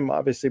 And Cam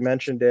obviously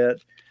mentioned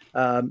it.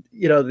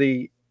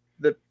 The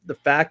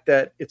fact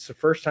that it's the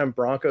first time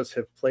Broncos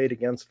have played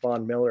against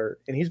Von Miller,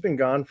 and he's been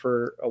gone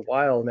for a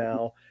while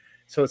now.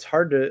 So it's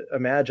hard to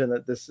imagine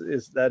that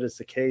that is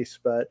the case.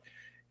 But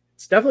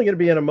it's definitely going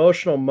to be an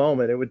emotional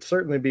moment. It would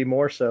certainly be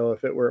more so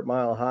if it were at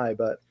Mile High.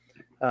 But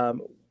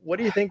what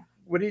do you think?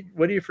 What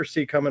do you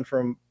foresee coming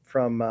from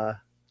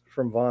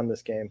Vaughn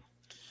this game?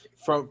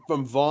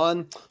 From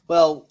Vaughn,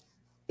 well,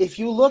 if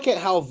you look at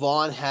how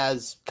Vaughn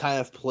has kind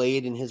of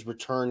played in his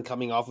return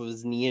coming off of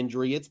his knee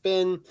injury, it's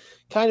been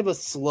kind of a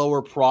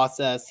slower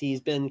process.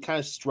 He's been kind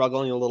of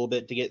struggling a little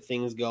bit to get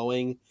things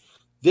going.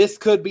 This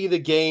could be the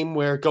game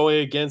where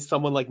going against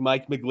someone like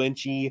Mike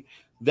McGlinchey,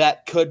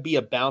 that could be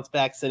a bounce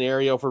back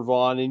scenario for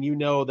Vaughn. And you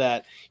know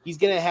that he's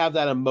going to have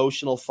that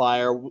emotional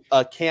fire.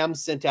 Cam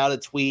sent out a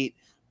tweet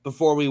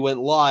before we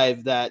went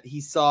live that he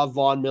saw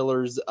Von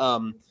Miller's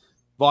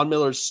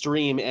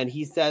stream, and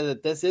he said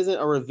that this isn't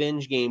a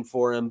revenge game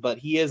for him, but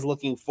he is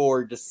looking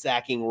forward to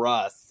sacking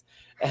Russ.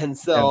 And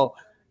so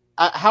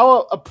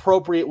how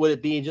appropriate would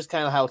it be, just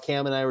kind of how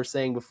Cam and I were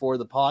saying before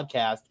the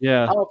podcast,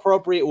 how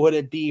appropriate would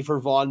it be for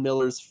Von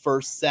Miller's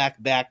first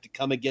sack back to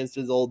come against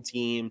his old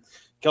team,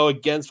 go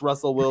against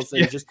Russell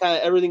Wilson, just kind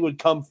of everything would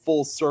come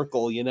full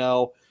circle, you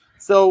know?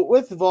 So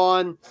with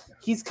Vaughn,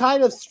 he's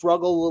kind of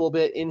struggled a little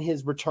bit in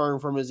his return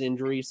from his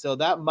injury. So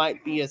that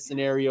might be a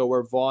scenario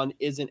where Vaughn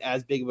isn't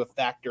as big of a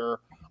factor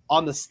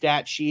on the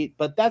stat sheet,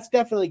 but that's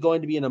definitely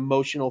going to be an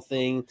emotional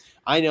thing.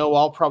 I know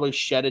I'll probably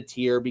shed a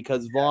tear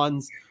because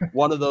Vaughn's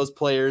one of those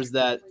players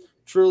that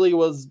truly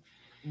was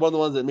one of the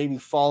ones that made me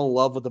fall in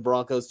love with the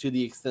Broncos to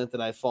the extent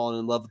that I've fallen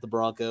in love with the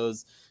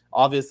Broncos.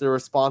 Obviously, they're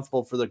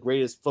responsible for the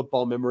greatest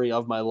football memory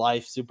of my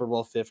life, Super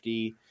Bowl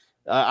 50.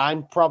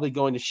 I'm probably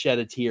going to shed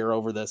a tear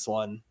over this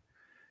one.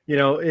 You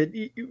know,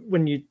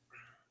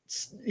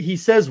 he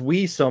says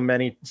we so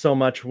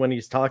much when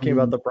he's talking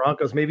about the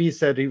Broncos. Maybe he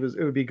said it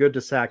would be good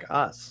to sack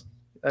us.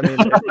 I mean,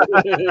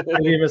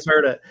 maybe he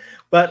misheard it.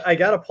 But I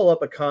got to pull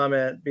up a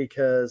comment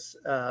because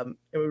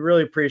we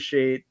really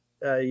appreciate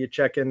you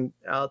checking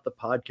out the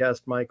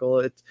podcast,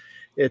 Michael.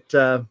 It's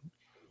a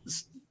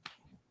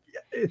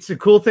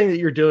cool thing that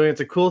you're doing.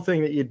 It's a cool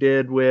thing that you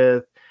did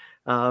with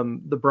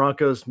the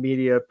Broncos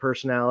media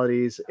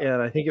personalities.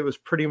 And I think it was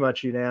pretty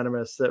much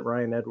unanimous that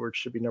Ryan Edwards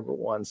should be number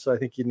one. So I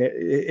think you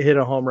hit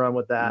a home run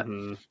with that.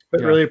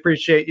 But really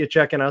appreciate you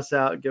checking us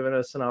out, giving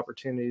us an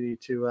opportunity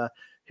to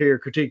hear your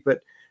critique.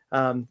 But,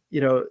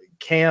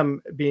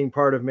 Cam being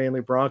part of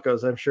Mainly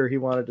Broncos, I'm sure he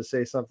wanted to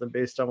say something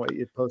based on what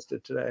you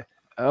posted today.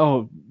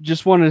 Oh,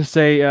 just wanted to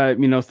say,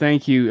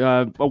 thank you.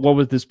 What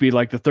would this be,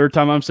 like the third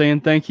time I'm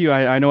saying thank you?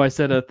 I know I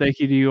said a thank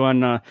you to you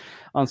on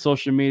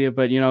social media,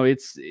 but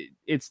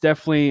it's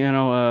definitely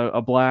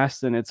a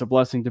blast, and it's a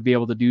blessing to be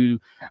able to do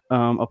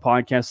a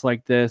podcast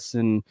like this,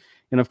 and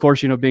of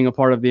course being a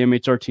part of the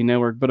MHRT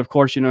network, but of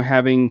course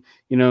having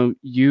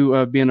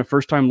you being a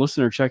first time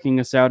listener, checking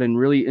us out, and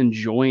really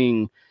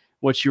enjoying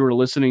what you were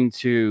listening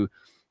to,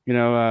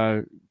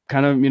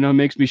 kind of,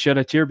 makes me shed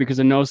a tear because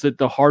it knows that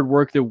the hard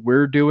work that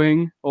we're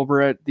doing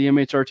over at the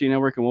MHRT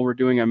network and what we're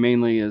doing at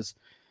Mainly is,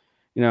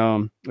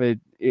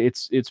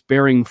 it's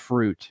bearing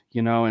fruit,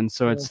 and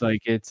so it's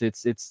like, it's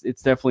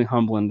definitely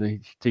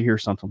humbling to hear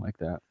something like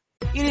that.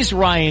 It is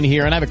Ryan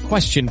here, and I have a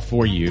question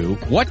for you.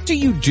 What do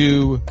you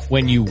do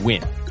when you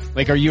win?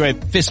 Like, are you a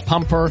fist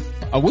pumper,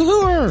 a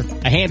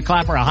woohooer, a hand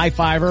clapper, a high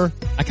fiver?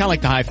 I kind of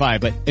like the high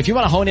five, but if you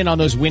want to hone in on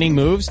those winning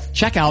moves,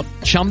 check out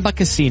Chumba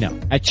Casino.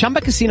 At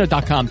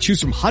ChumbaCasino.com, choose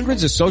from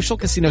hundreds of social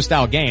casino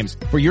style games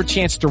for your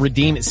chance to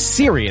redeem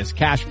serious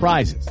cash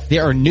prizes.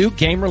 There are new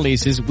game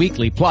releases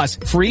weekly, plus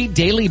free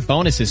daily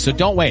bonuses. So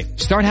don't wait.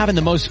 Start having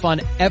the most fun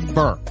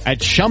ever at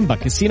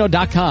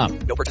ChumbaCasino.com.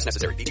 No purchase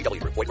necessary.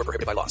 VGW. Void where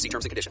prohibited by law. See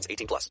terms and conditions.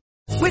 18+.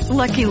 With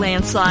Lucky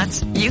Land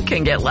Slots, you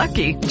can get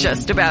lucky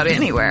just about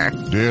anywhere.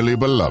 Dearly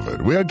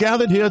beloved, we are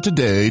gathered here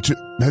today to...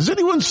 Has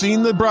anyone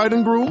seen the bride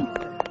and groom?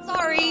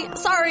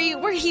 Sorry,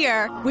 we're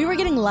here. We were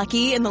getting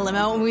lucky in the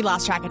limo and we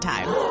lost track of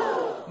time.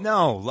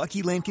 No,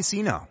 Lucky Land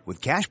Casino,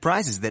 with cash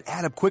prizes that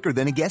add up quicker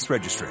than a guest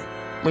registry.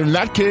 In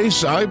that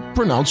case, I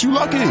pronounce you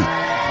lucky.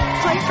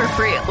 Play for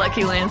free at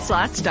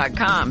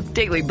LuckyLandSlots.com.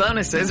 Daily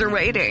bonuses are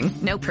waiting.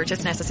 No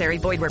purchase necessary.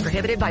 Void where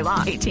prohibited by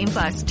law.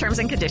 18+. Terms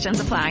and conditions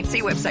apply.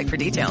 See website for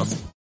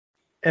details.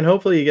 And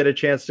hopefully you get a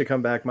chance to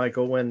come back,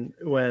 Michael, when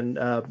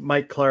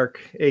Mike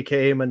Clark,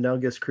 aka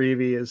Manungus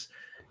Creevy, is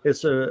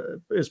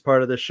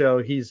part of the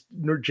show. He's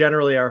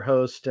generally our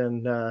host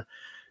and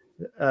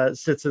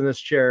sits in this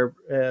chair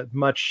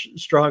much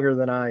stronger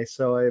than I.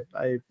 So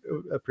I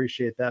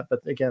appreciate that.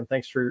 But again,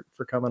 thanks for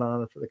coming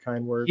on and for the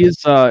kind words.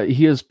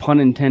 He is pun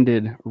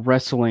intended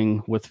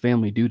wrestling with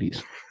family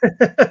duties.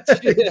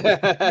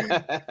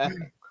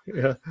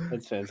 Yeah,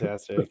 that's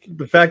fantastic.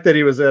 The fact that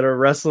he was at a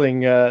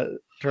wrestling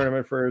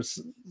tournament for his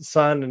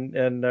son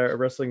and a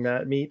wrestling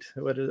meet.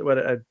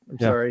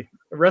 Sorry,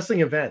 a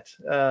wrestling event.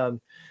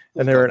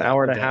 And they're an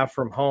hour and a half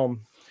from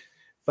home.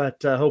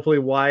 But hopefully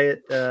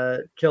Wyatt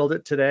killed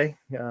it today.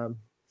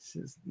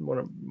 He's one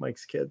of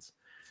Mike's kids.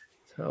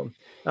 So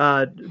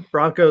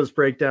Broncos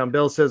breakdown.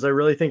 Bill says, I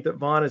really think that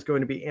Vaughn is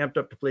going to be amped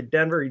up to play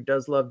Denver. He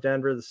does love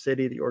Denver, the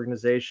city, the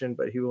organization,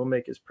 but he will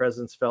make his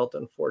presence felt,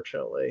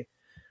 unfortunately.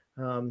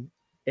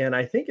 And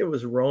I think it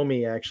was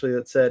Romy actually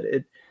that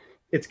said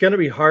it's going to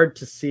be hard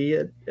to see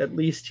it. At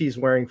least he's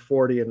wearing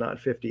 40 and not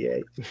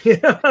 58. I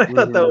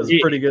thought that was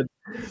pretty good.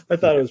 I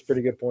thought it was a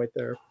pretty good point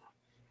there.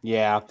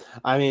 Yeah.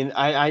 I mean,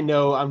 I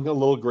know I'm a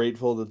little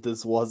grateful that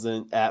this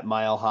wasn't at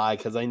Mile High,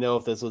 because I know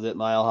if this was at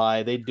Mile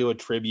High, they'd do a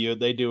tribute,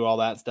 they do all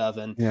that stuff,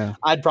 and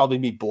I'd probably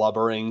be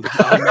blubbering.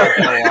 I'm not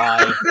gonna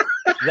lie.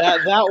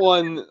 That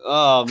one,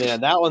 oh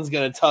man, that one's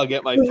gonna tug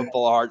at my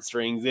football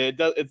heartstrings.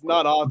 It's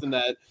not often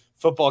that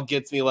football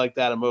gets me like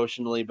that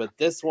emotionally, but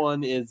this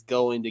one is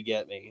going to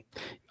get me.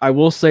 I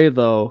will say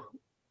though,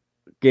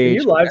 Gage,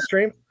 can you live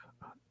stream?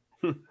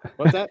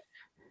 What's that?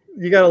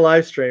 You got a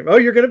live stream. Oh,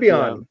 you're going to be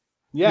on.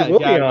 Yeah, I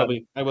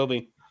will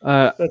be.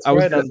 That's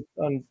right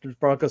on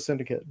Broncos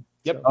Syndicate.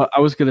 Yep. So. I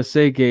was going to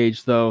say,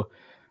 Gage, though,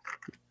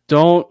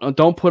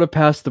 don't put it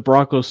past the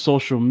Broncos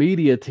social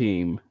media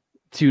team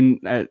to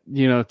at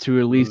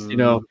least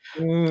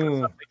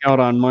something out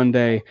on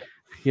Monday.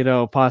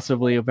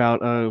 Possibly about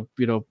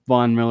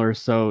Von Miller.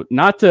 So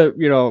not to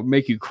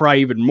make you cry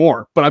even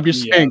more, but I'm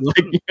just saying,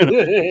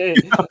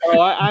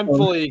 I'm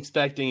fully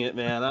expecting it,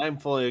 man. I'm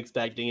fully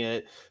expecting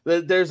it.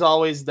 There's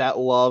always that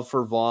love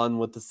for Vaughn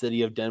with the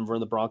city of Denver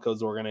and the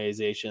Broncos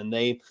organization.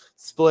 They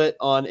split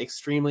on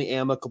extremely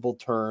amicable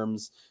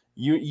terms.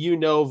 you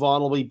know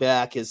Vaughn will be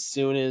back as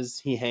soon as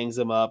he hangs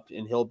him up,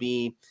 and he'll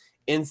be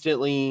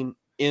instantly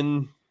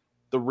in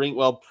the ring.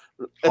 Well,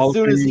 as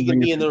soon as he can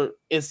be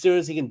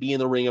in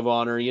the Ring of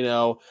Honor. You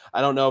know,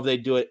 I don't know if they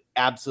do it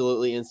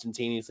absolutely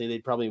instantaneously.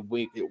 They'd probably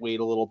wait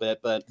a little bit,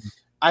 but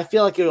I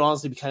feel like it would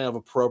honestly be kind of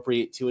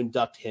appropriate to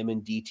induct him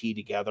and DT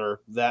together.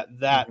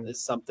 That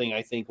is something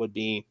I think would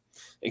be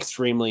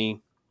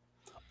extremely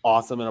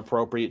awesome and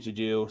appropriate to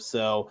do.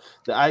 So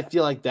I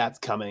feel like that's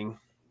coming.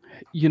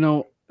 You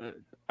know,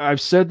 I've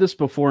said this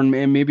before, and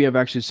maybe I've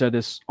actually said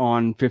this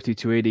on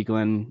 5280,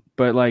 Glenn,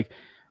 but like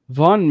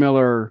Von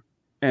Miller,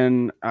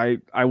 and I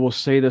will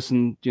say this,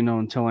 and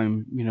until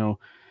I'm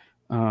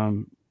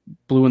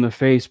blue in the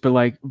face, but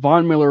like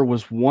Von Miller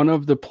was one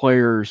of the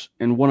players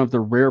and one of the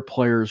rare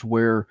players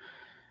where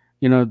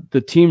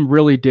the team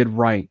really did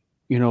right,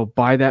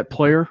 by that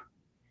player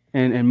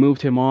and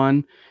moved him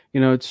on,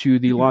 to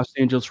the Los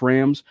Angeles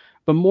Rams.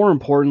 But more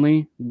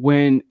importantly,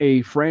 when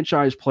a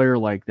franchise player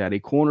like that, a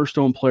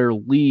cornerstone player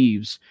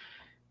leaves,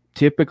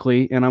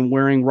 typically, and I'm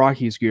wearing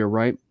Rockies gear,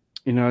 right?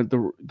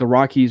 The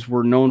Rockies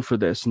were known for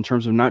this in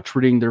terms of not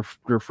treating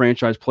their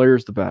franchise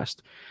players the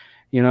best.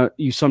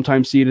 You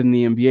sometimes see it in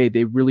the NBA.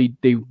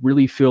 They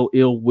really feel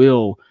ill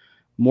will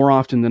more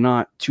often than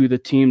not to the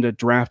team that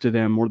drafted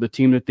them or the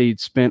team that they'd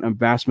spent a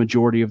vast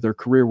majority of their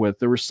career with.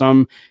 There was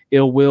some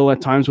ill will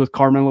at times with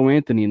Carmelo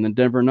Anthony and the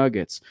Denver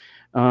Nuggets.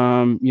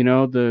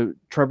 The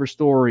Trevor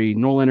Story,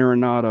 Nolan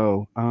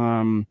Arenado,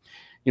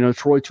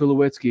 Troy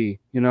Tulowitzki,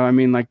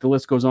 like the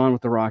list goes on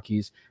with the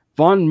Rockies.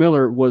 Von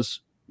Miller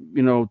was,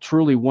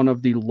 truly one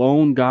of the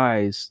lone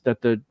guys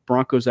that the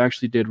Broncos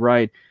actually did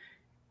right.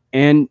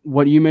 And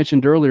what you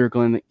mentioned earlier,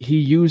 Glenn, he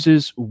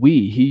uses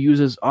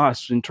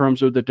us in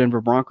terms of the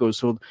Denver Broncos.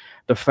 So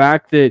the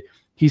fact that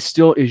he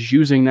still is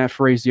using that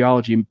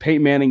phraseology, and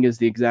Peyton Manning is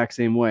the exact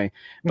same way,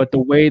 but the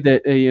way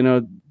that,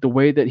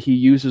 he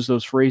uses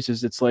those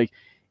phrases, it's like,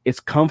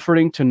 it's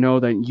comforting to know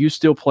that you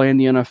still play in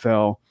the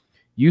NFL.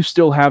 You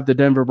still have the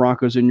Denver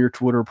Broncos in your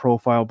Twitter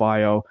profile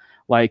bio.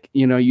 Like,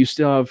 you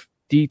still have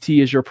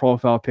DT as your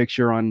profile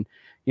picture on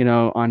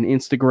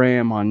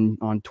Instagram,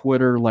 on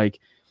Twitter. Like,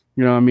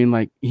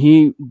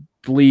 he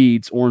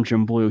bleeds orange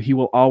and blue. He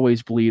will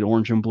always bleed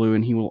orange and blue,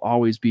 and he will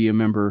always be a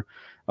member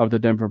of the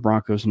Denver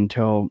Broncos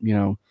until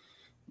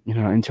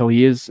until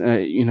he is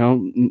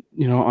on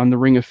the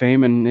Ring of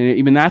Fame, and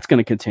even that's going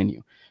to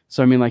continue.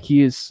 So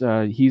he's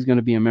going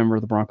to be a member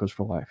of the Broncos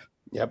for life.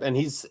 Yep, and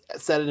he's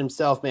said it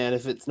himself, man.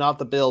 If it's not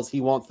the Bills, he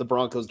wants the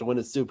Broncos to win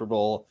a Super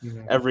Bowl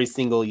every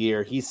single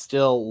year. He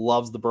still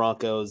loves the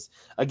Broncos.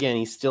 Again,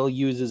 he still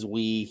uses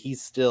we.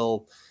 He's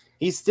still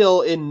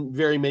in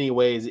very many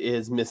ways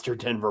is Mr.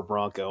 Denver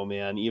Bronco,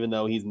 man, even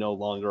though he's no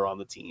longer on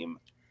the team.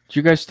 Do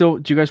you guys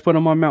put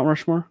him on Mount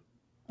Rushmore?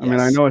 Yes.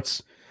 I know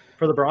it's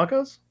for the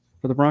Broncos.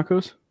 For the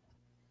Broncos?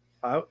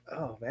 I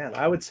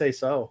would say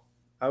so.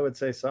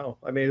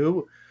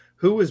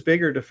 Who was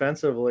bigger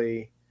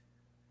defensively?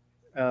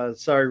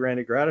 Sorry,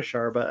 Randy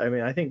Gradishar, but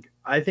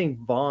I think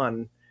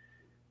Vaughn.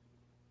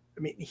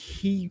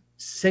 He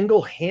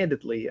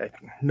single-handedly,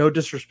 no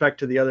disrespect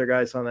to the other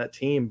guys on that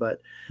team,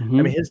 but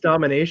his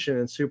domination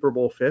in Super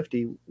Bowl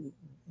 50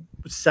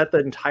 set the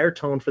entire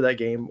tone for that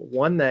game,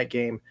 won that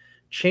game,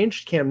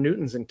 changed Cam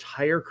Newton's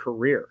entire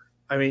career.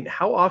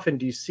 How often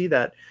do you see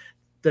that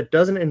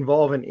doesn't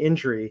involve an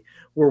injury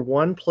where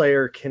one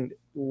player can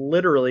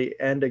literally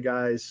end a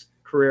guy's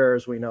career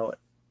as we know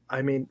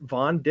it?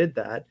 Vaughn did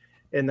that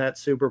in that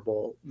Super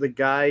Bowl. The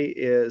guy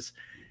is,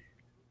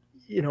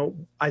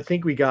 I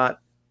think we got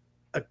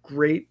a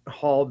great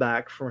haul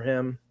back for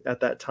him at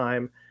that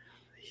time.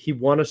 He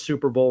won a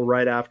Super Bowl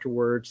right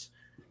afterwards.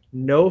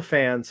 No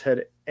fans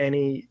had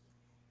any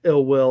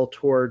ill will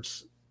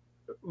towards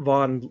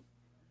Vaughn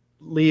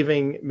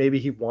leaving. Maybe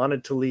he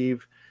wanted to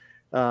leave.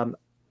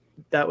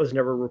 That was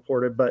never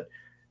reported, but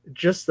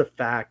just the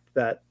fact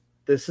that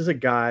this is a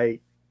guy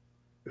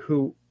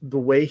who the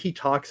way he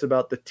talks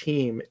about the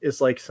team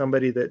is like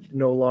somebody that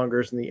no longer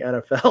is in the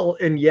NFL,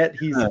 and yet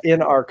he's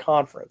in our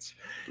conference.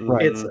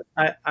 Right.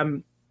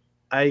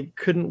 I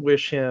couldn't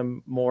wish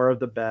him more of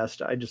the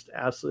best. I just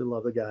absolutely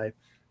love the guy.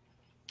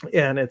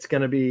 And it's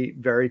going to be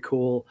very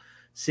cool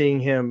seeing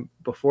him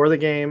before the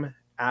game,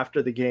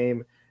 after the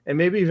game, and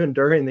maybe even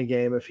during the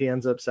game if he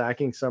ends up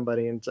sacking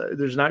somebody. And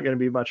there's not going to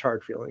be much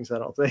hard feelings, I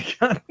don't think,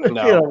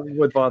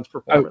 with Vaughn's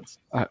performance.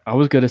 I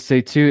was going to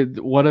say, too,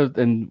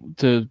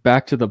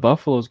 back to the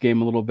Buffaloes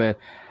game a little bit,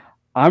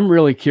 I'm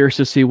really curious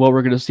to see what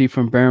we're going to see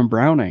from Baron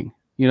Browning,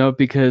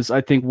 because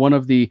I think one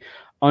of the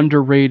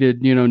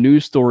underrated,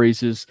 news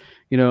stories is,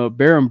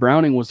 Baron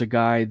Browning was a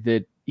guy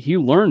that he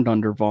learned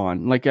under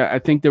Vaughn. Like, I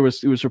think it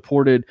was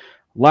reported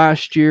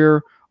last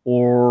year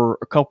or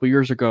a couple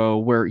years ago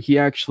where he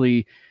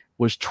actually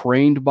was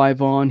trained by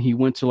Vaughn. He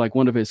went to like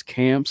one of his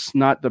camps,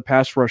 not the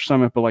pass rush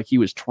summit, but like he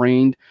was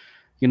trained,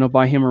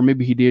 by him, or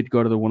maybe he did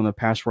go to one of the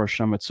pass rush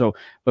summits. So,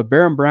 but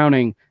Baron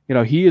Browning,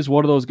 he is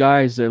one of those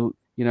guys that,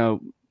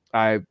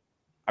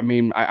 I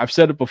mean, I've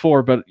said it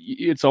before, but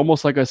it's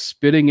almost like a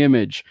spitting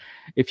image,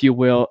 if you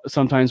will.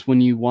 Sometimes when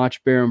you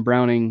watch Baron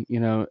Browning,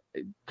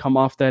 come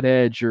off that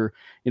edge, or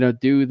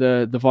do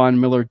the Von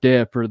Miller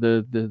dip, or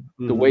the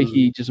way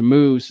he just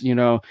moves,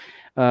 inside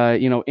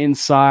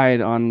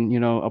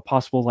on a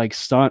possible like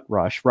stunt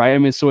rush, right? I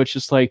mean, so it's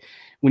just like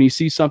when you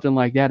see something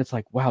like that, it's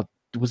like, wow,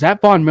 was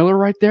that Von Miller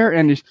right there?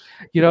 And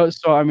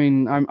so I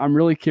mean, I'm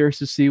really curious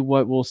to see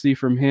what we'll see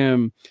from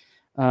him,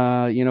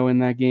 in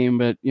that game,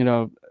 but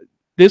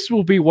this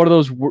will be one of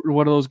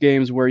those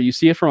games where you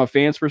see it from a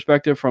fan's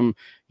perspective from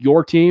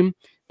your team,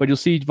 but you'll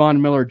see Von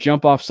Miller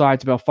jump off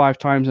sides about 5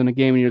 times in a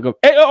game, and you go,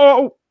 "Hey,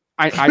 I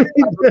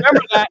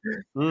remember that.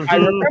 I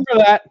remember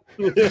that."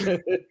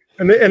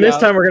 And this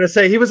time we're going to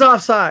say he was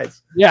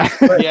offsides. Yeah,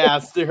 yeah,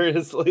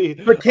 seriously.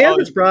 But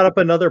Candace brought up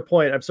another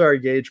point. I'm sorry,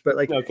 Gage, but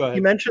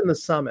he mentioned the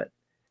summit.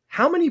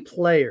 How many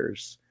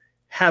players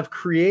have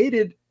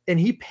created, and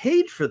he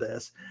paid for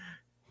this,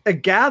 a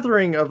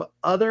gathering of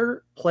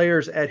other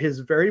players at his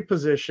very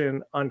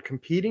position on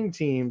competing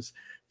teams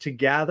to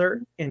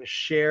gather and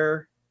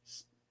share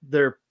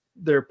their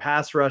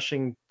pass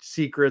rushing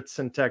secrets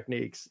and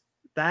techniques?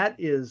 That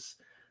is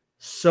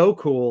so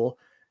cool.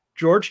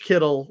 George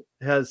Kittle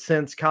has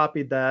since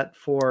copied that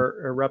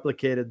or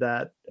replicated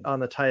that on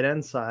the tight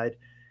end side.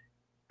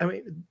 I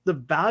mean, the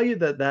value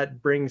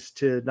that brings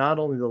to not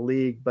only the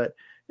league, but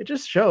it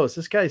just shows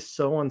this guy's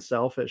so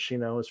unselfish,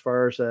 as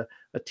far as a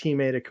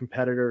teammate, a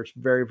competitor. It's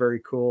very,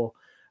 very cool.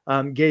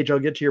 Gage, I'll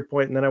get to your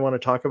point, and then I want to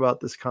talk about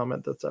this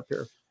comment that's up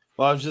here.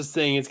 Well, I was just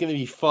saying it's going to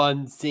be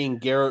fun seeing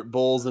Garrett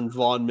Bowles and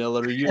Von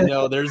Miller.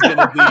 There's going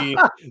to be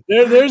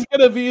there's going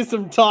to be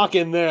some talk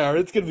in there.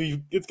 It's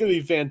going to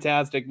be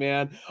fantastic,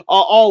 man.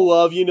 All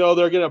love.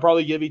 They're going to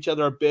probably give each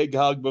other a big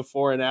hug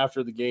before and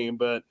after the game,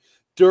 but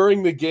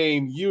during the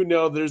game, there's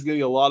going to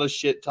be a lot of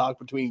shit talk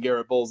between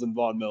Garrett Bowles and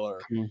Von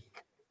Miller.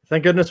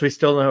 Thank goodness we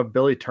still don't have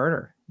Billy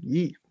Turner.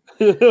 Yeet.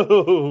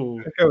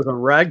 That guy was a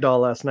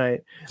ragdoll last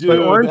night. Dude,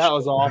 that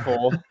was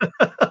awful.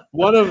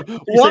 one of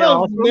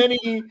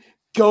many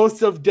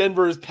ghosts of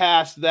Denver's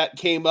past that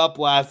came up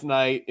last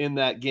night in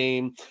that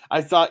game.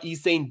 I saw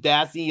Usain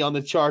Bassey on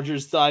the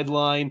Chargers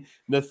sideline,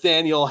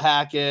 Nathaniel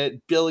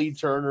Hackett, Billy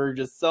Turner,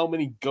 just so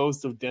many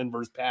ghosts of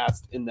Denver's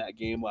past in that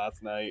game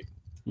last night.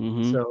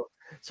 Mm-hmm.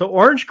 So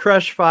Orange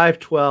Crush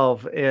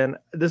 512, and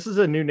this is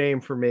a new name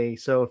for me.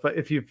 So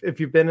if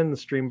you've been in the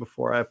stream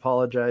before, I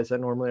apologize. I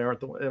normally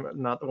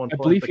not the one. I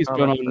believe he's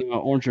been on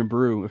Orange and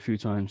Brew a few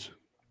times.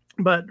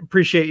 But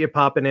appreciate you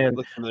popping in.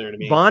 Looks familiar to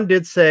me. Vaughn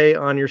did say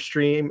on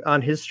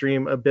his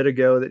stream a bit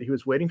ago that he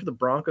was waiting for the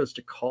Broncos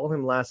to call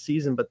him last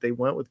season, but they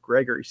went with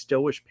Gregor. He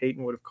still wished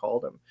Peyton would have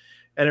called him.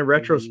 And in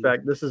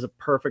retrospect, this is a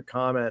perfect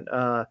comment.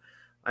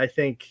 I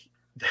think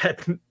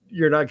that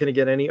you're not going to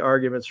get any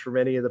arguments from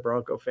any of the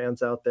Bronco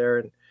fans out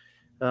there.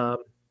 And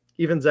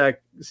even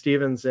Zach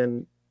Stevens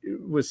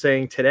was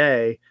saying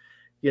today,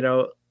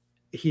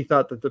 he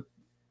thought that the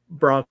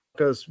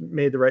Broncos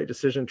made the right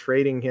decision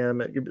trading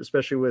him,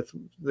 especially with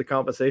the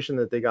compensation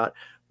that they got,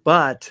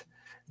 but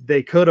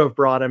they could have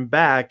brought him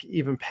back,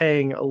 even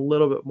paying a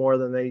little bit more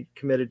than they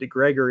committed to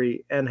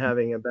Gregory and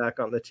having him back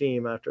on the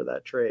team after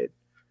that trade.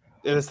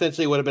 It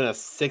essentially would have been a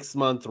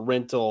 6-month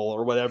rental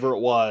or whatever it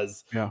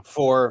was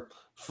for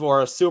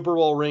a Super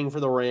Bowl ring for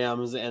the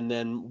Rams, and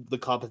then the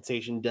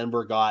compensation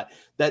Denver got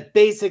that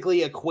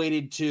basically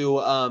equated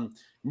to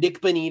Nick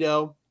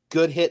Bonito,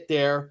 good hit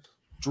there,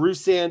 Drew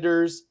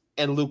Sanders,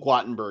 and Luke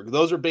Wattenberg.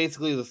 Those are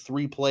basically the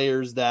 3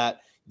 players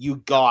that you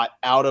got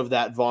out of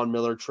that Von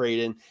Miller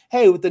trade. And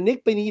hey, with the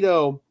Nick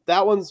Bonito,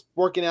 that one's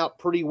working out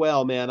pretty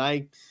well, man.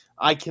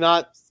 I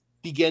cannot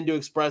begin to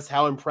express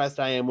how impressed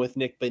I am with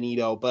Nick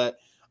Bonito, but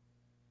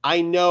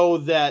I know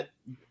that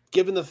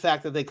given the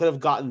fact that they could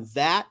have gotten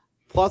that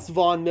plus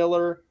Von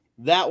Miller,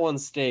 that one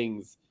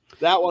stings.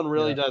 That one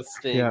really does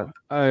sting. Yeah,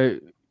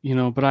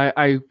 but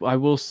I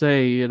will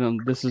say,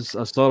 this is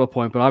a subtle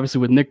point, but obviously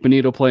with Nick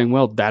Bonito playing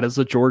well, that is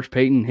a George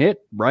Payton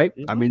hit, right?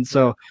 Mm-hmm. I mean,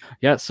 so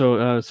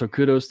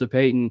kudos to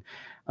Payton.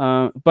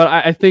 But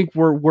I think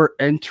we're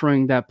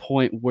entering that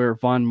point where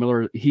Von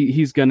Miller,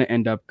 he's going to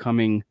end up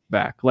coming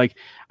back. Like,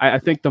 I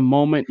think the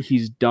moment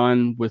he's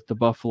done with the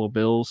Buffalo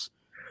Bills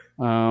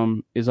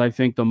is I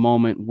think the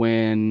moment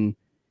when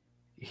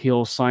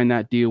he'll sign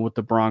that deal with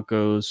the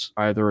Broncos,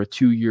 either a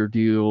 2-year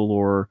deal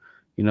or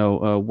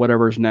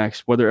whatever's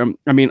next.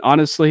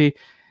 Honestly,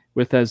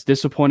 with as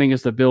disappointing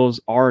as the Bills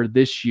are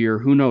this year,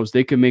 who knows?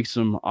 They could make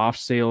some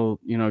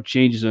off-sale,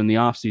 changes in the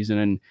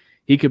offseason, and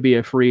he could be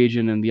a free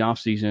agent in the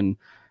offseason.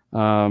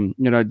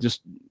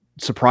 Just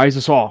surprise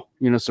us all,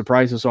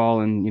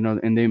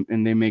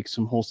 and they make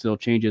some wholesale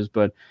changes.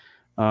 But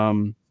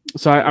I'm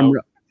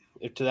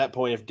to that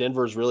point, if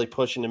Denver's really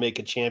pushing to make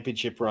a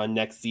championship run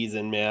next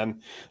season,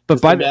 man,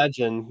 but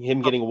imagine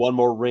him getting one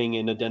more ring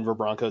in a Denver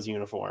Broncos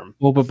uniform.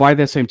 Well, but by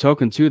that same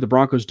token, too, the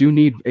Broncos do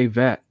need a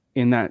vet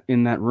in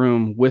that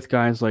room with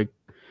guys like,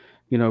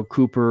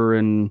 Cooper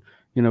and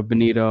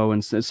Benito,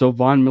 and so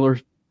Von Miller,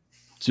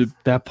 to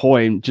that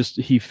point, just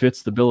he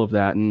fits the bill of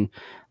that. And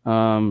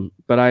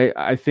but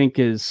I think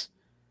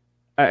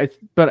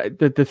But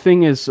the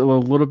thing is a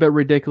little bit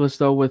ridiculous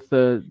though with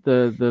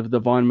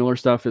the Von Miller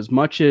stuff. As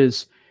much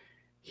as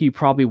he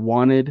probably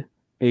wanted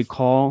a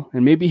call,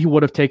 and maybe he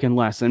would have taken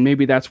less, and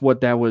maybe that's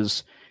what that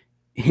was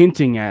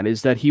hinting at,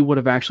 is that he would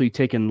have actually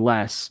taken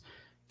less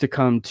to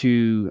come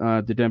to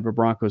the Denver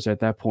Broncos at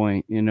that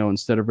point,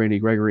 instead of Randy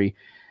Gregory.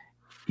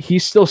 He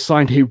still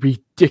signed a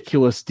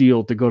ridiculous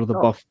deal to go to the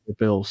Buffalo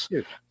Bills.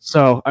 Dude.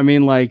 So, I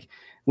mean, like,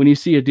 when you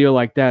see a deal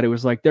like that, it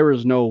was like there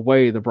was no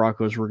way the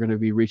Broncos were going to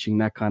be reaching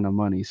that kind of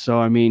money. So,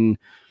 I mean,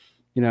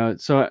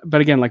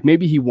 but again, like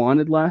maybe he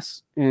wanted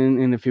less,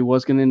 and if he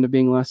was going to end up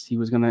being less, he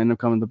was going to end up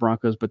coming to the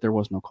Broncos, but there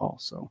was no call.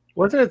 So,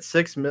 wasn't it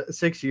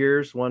 6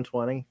 years,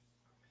 120?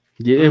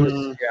 Yeah, it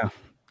was. Yeah,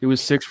 it was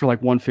 6 for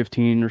like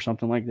 115 or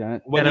something like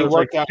that. And it was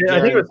like, I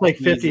think it was like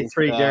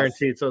 53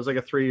 guaranteed, so it was like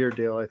a 3-year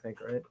deal, I think,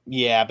 right?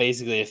 Yeah,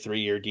 basically a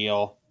 3-year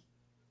deal.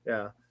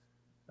 Yeah.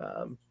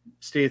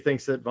 Steve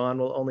thinks that Vaughn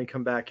will only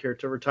come back here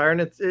to retire,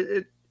 and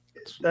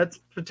that's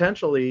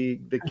potentially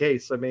the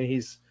case. I mean,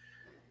 he's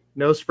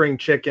no spring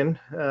chicken.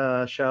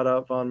 Shout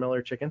out Von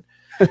Miller chicken.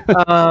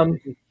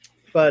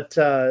 But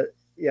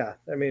yeah,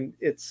 I mean,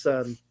 it's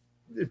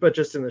but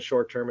just in the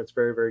short term, it's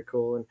very, very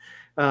cool. And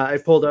I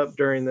pulled up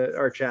during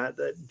our chat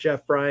that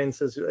Jeff Bryan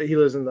says he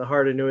lives in the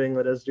heart of New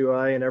England, as do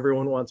I, and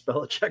everyone wants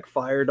Belichick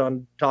fired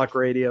on talk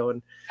radio.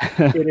 And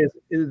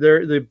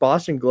the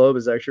Boston Globe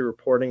is actually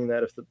reporting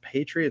that if the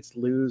Patriots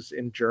lose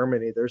in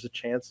Germany, there's a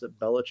chance that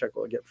Belichick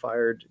will get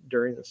fired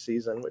during the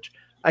season, which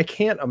I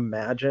can't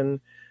imagine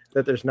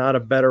that there's not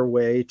a better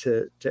way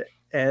to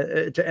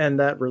end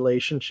that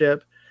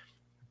relationship.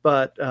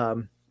 But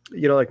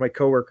like my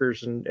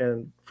coworkers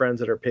and friends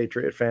that are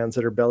Patriot fans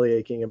that are belly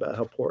aching about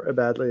how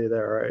badly they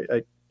are.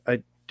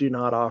 I do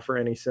not offer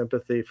any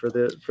sympathy for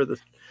the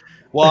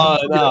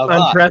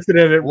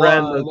unprecedented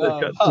run.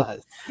 I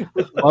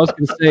was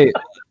going to say,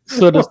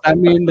 so does that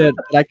mean that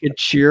I could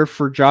cheer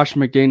for Josh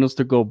McDaniels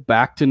to go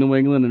back to New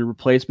England and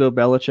replace Bill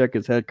Belichick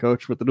as head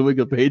coach with the New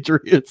England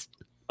Patriots?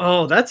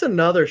 Oh, that's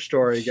another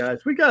story,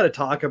 guys. We got to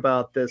talk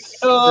about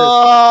this airing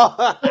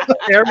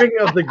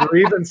of the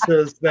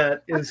grievances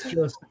that is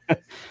just.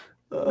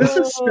 This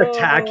is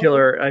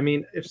spectacular. I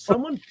mean,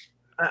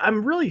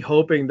 I'm really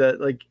hoping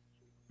that like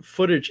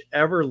footage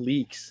ever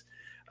leaks.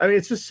 I mean,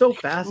 it's just so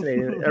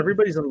fascinating.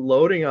 Everybody's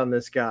unloading on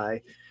this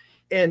guy,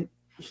 and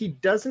he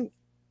doesn't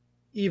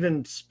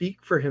even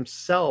speak for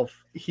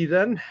himself. He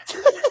then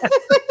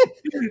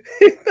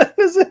that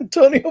is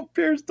Antonio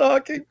Pierce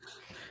talking.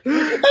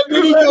 And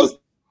then he goes,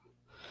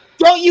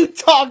 "Don't you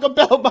talk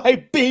about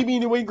my baby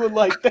New England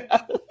like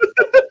that."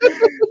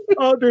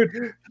 Oh, dude.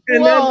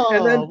 And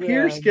then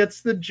Pierce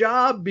gets the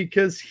job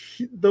because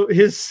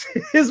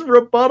his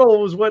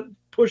rebuttal was what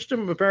pushed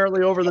him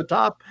apparently over the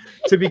top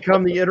to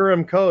become the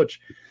interim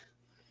coach.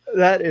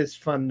 That is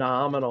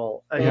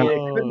phenomenal. I mean,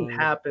 it couldn't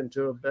happen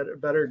to a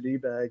better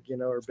D-bag,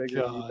 or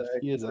bigger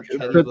D-bag.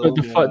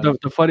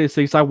 The funniest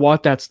thing is I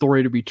want that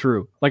story to be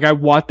true. Like, I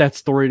want that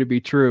story to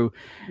be true.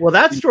 Well,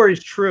 that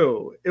story's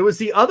true. It was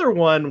the other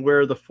one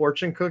where the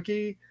fortune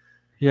cookie,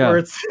 where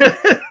it's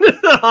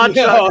the hot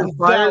shot is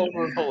fired. That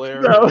was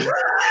hilarious.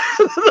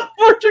 The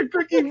fortune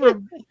cookie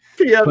from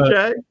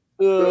PMJ.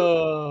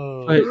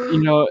 But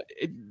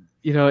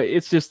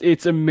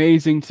it's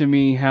amazing to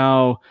me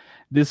how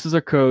this is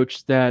a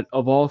coach that,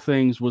 of all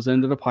things, was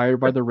ended up hired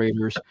by the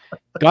Raiders,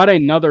 got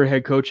another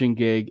head coaching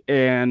gig,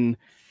 and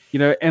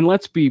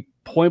let's be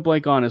point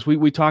blank honest.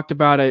 We talked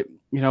about it,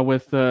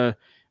 with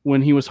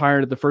when he was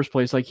hired at the first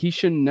place. Like, he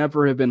should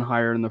never have been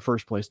hired in the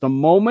first place. The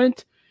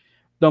moment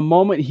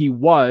he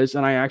was,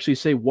 and I actually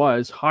say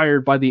was,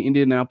 hired by the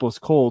Indianapolis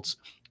Colts,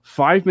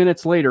 5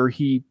 minutes later,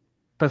 he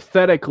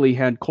pathetically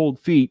had cold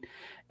feet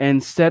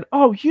and said,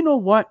 "Oh, you know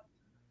what?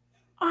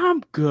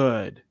 I'm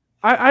good.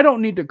 I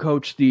don't need to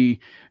coach the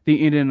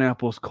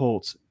Indianapolis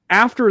Colts."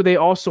 After they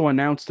also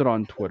announced it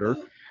on Twitter,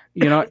 so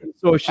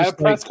it's just had a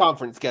press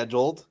conference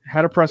scheduled.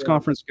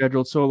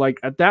 So like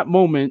at that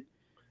moment,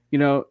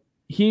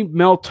 he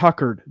Mel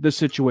Tuckered the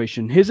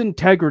situation. His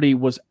integrity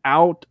was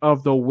out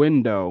of the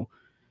window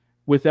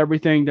with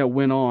everything that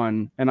went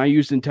on. And I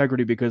used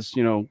integrity because,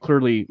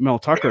 clearly Mel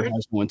Tucker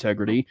has no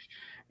integrity,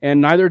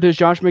 and neither does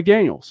Josh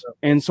McDaniels.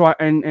 And so I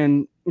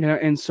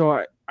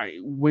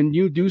when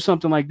you do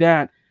something like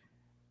that,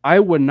 I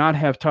would not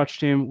have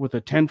touched him with a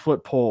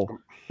 10-foot pole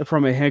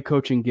from a head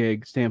coaching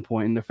gig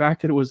standpoint. And the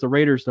fact that it was the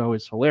Raiders, though,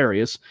 is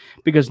hilarious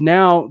because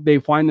now they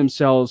find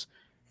themselves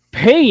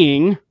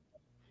paying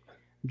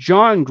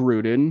John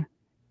Gruden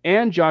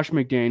and Josh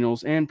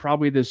McDaniels and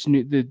probably the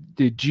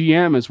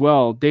GM as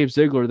well, Dave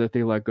Ziegler, that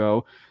they let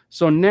go.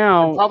 So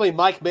now and probably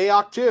Mike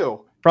Mayock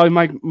too. Probably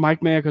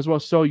Mike Mayock as well.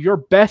 So your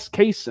best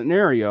case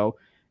scenario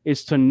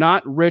is to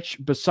not Rich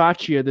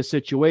Bisaccia the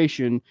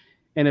situation,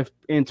 and if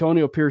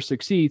Antonio Pierce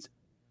succeeds,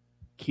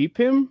 keep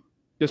him.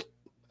 Just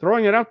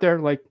throwing it out there.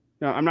 Like,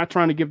 I'm not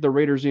trying to give the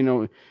Raiders,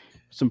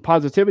 some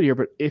positivity here,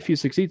 but if he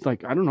succeeds,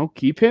 like, I don't know,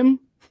 keep him.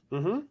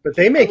 Mm-hmm. But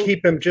they may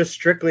keep him just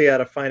strictly out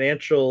of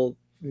financial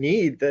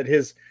need, that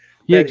his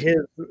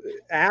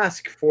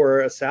ask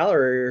for a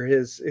salary or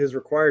his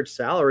required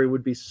salary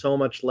would be so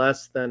much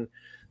less than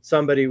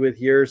somebody with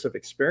years of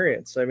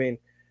experience. I mean,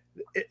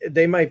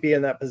 they might be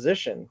in that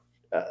position.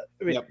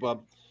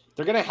 Well,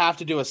 they're going to have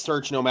to do a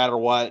search no matter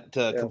what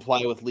to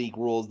comply with league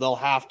rules. They'll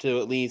have to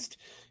at least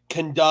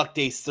conduct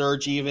a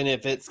search, even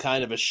if it's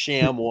kind of a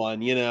sham one.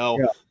 They'll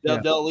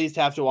at least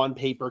have to on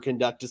paper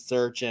conduct a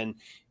search and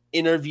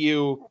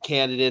interview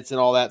candidates and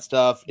all that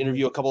stuff,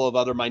 interview a couple of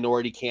other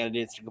minority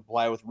candidates to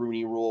comply with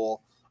Rooney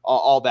Rule,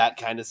 all that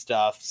kind of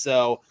stuff.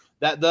 So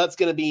that's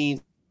going to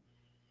be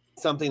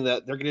something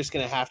that they're just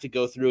going to have to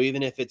go through,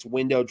 even if it's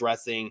window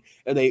dressing,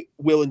 and they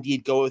will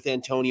indeed go with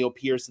Antonio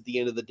Pierce at the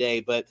end of the day.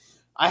 But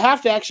I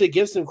have to actually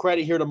give some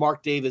credit here to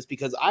Mark Davis,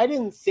 because I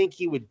didn't think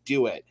he would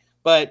do it,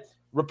 but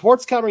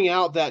reports coming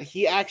out that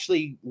he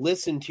actually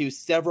listened to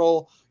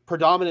several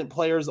predominant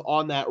players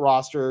on that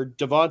roster: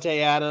 Devontae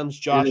Adams,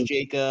 Josh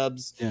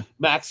Jacobs,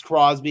 Max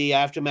Crosby.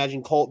 I have to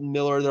imagine Colton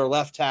Miller, their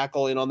left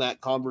tackle, in on that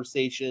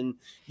conversation.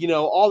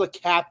 All the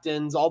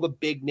captains, all the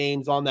big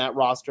names on that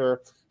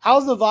roster.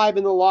 How's the vibe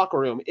in the locker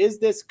room? Is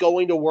this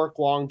going to work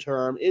long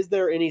term? Is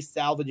there any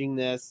salvaging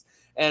this?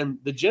 And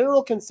the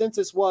general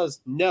consensus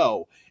was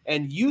no.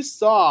 And you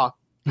saw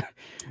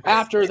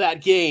after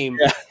that game,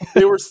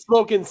 they were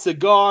smoking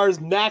cigars.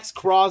 Max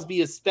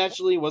Crosby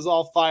especially was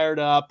all fired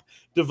up.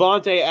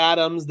 Devontae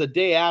Adams, the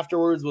day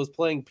afterwards, was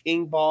playing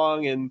ping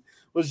pong and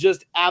was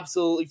just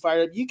absolutely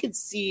fired up. You could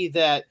see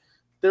that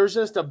there was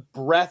just a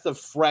breath of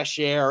fresh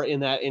air in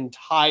that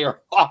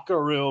entire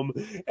locker room.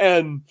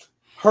 And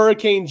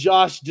Hurricane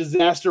Josh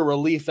disaster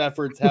relief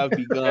efforts have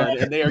begun,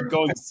 and they are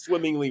going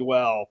swimmingly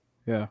well.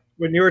 Yeah.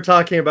 When you were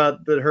talking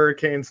about the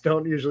hurricanes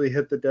don't usually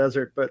hit the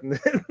desert, but in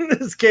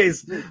this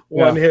case,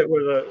 one hit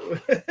was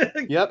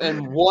a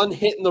and one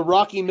hit in the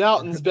Rocky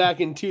Mountains back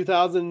in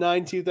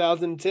 2009,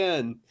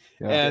 2010.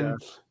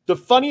 The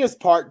funniest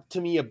part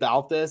to me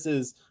about this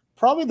is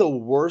probably the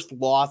worst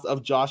loss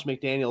of Josh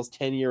McDaniels'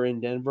 tenure in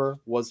Denver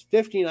was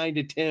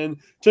 59-10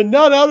 to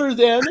none other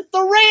than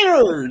the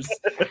Raiders.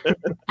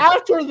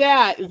 After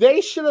that, they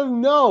should have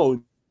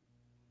known.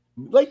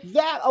 Like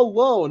that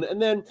alone.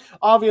 And then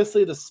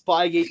obviously the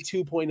Spygate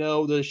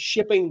 2.0, the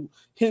shipping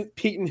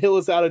Peyton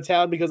Hillis out of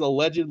town because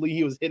allegedly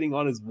he was hitting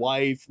on his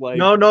wife. Like,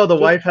 no, the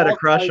wife had a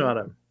crush on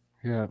him.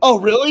 Yeah. Oh,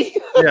 really?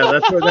 Yeah,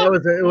 that's what that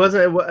was. It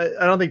wasn't.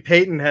 I don't think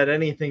Peyton had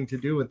anything to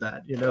do with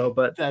that,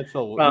 But that's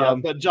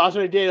but Josh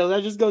McDaniels,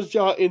 that just goes to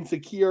show how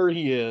insecure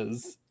he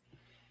is.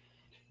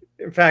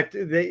 In fact,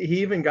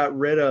 he even got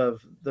rid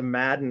of the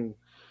Madden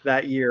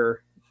that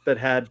year that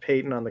had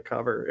Peyton on the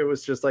cover. It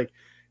was just like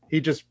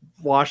he just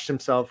washed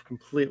himself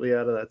completely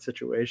out of that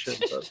situation.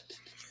 But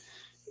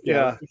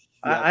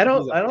I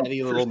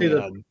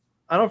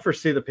don't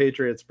foresee the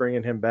Patriots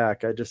bringing him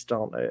back. I just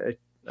don't.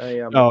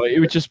 No, it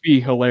would just be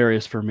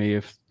hilarious for me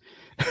if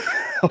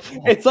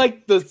it's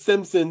like the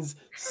Simpsons,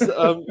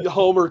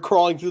 Homer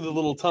crawling through the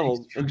little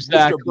tunnel.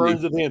 Exactly. Mr.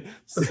 Burns at the end.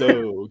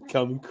 So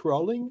come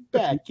crawling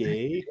back,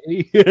 eh?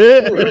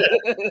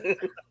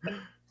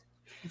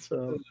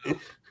 So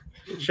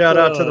shout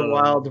out to the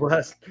Wild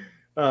West.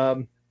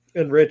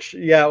 And Rich,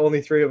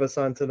 only three of us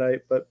on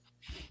tonight, but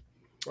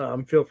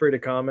feel free to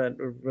comment.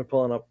 We've been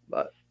pulling up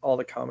all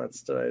the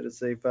comments tonight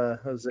as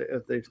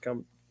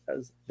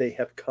they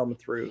have come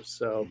through.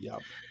 So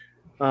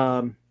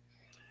let's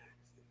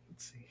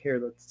see here.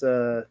 Let's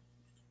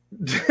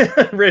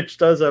Rich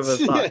does have a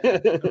thought.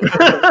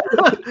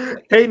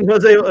 Peyton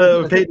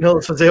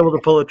Hillis was able to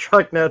pull a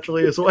truck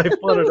naturally. His wife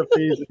wanted a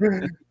piece.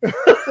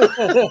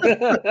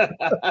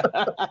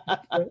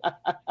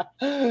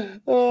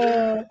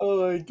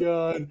 Oh my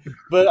god!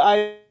 But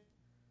I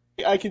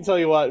can tell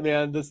you what,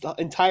 man, this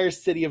entire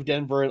city of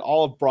Denver and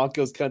all of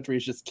Broncos country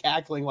is just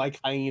cackling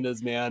like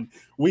hyenas, man.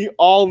 We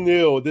all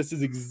knew this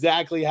is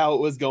exactly how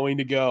it was going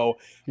to go.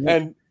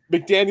 And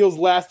McDaniels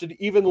lasted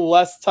even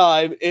less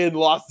time in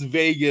Las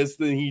Vegas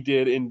than he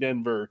did in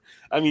Denver.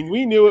 I mean,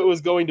 we knew it was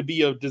going to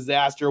be a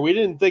disaster. We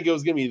didn't think it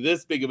was going to be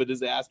this big of a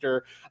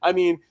disaster. I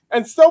mean,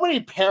 and so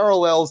many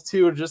parallels,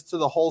 too, just to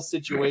the whole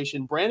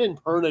situation. Brandon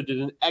Perna did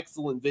an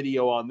excellent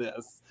video on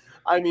this.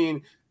 I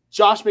mean,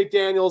 Josh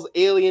McDaniels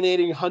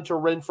alienating Hunter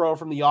Renfrow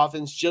from the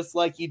offense just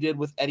like he did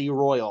with Eddie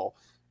Royal.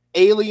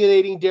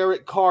 Alienating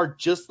Derek Carr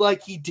just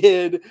like he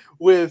did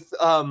with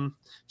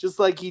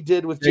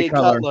Jay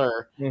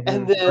Cutler. Mm-hmm.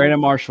 And then Brandon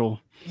Marshall.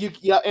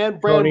 And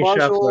Brandon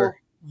Marshall. Scheffler.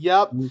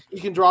 Yep. Mm-hmm. You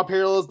can draw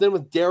parallels then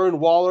with Darren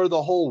Waller,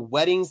 the whole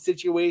wedding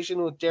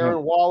situation with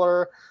Darren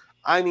Waller.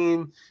 I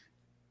mean,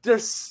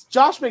 there's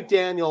Josh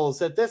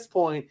McDaniels at this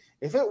point.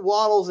 If it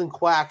waddles and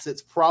quacks,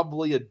 it's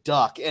probably a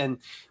duck. And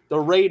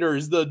the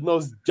Raiders, the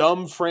most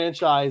dumb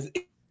franchise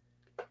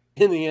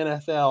in the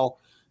NFL.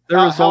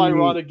 How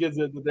ironic is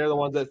it that they're the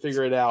ones that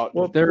figure it out?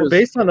 Well,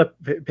 based on the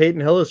Peyton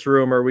Hillis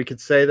rumor, we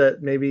could say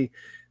that maybe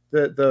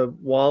the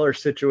Waller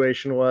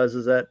situation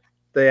is that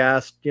they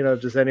asked,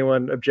 does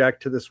anyone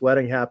object to this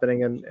wedding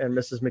happening? And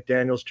Mrs.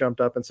 McDaniels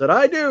jumped up and said,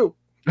 I do.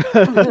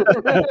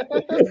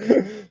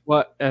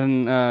 What?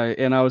 And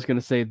I was going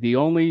to say the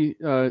only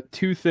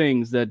two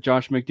things that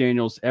Josh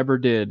McDaniels ever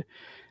did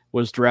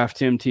was draft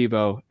Tim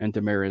Tebow and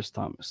Demaryius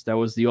Thomas. That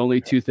was the only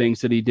two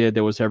things that he did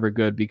that was ever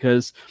good,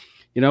 because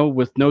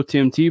with no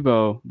Tim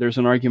Tebow, there's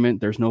an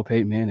argument there's no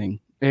Peyton Manning.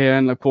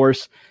 And, of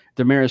course,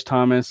 Demaryius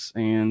Thomas,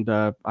 and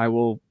I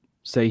will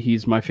say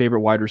he's my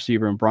favorite wide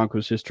receiver in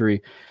Broncos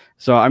history.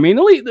 So, I mean,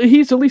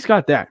 he's at least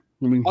got that.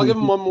 I mean, I'll give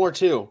him one more,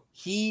 too.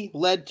 He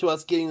led to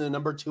us getting the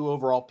number 2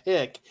 overall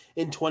pick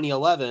in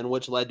 2011,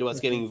 which led to us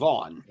getting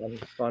Vaughn. Well,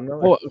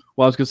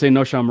 I was going to say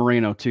Noshawn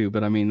Moreno, too,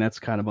 but, I mean, that's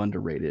kind of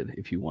underrated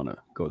if you want to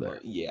go there.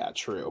 Yeah,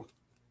 true.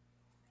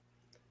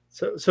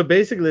 So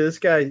basically, this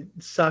guy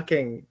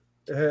sucking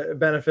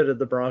benefited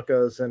the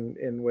Broncos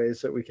in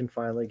ways that we can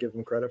finally give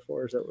him credit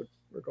for. Is that what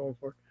we're going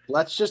for?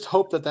 Let's just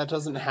hope that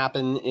doesn't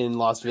happen in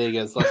Las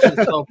Vegas. Let's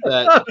just hope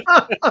that.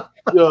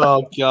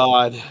 Oh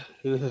God!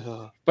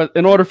 But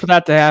in order for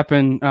that to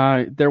happen,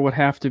 there would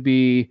have to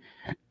be,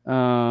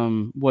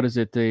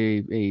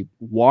 a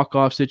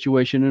walk-off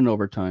situation in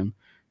overtime.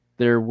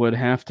 There would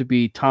have to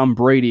be Tom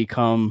Brady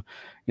come,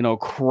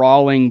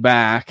 crawling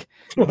back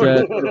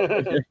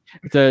to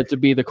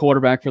be the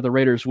quarterback for the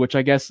Raiders, which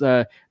I guess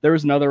there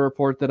was another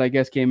report that I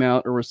guess came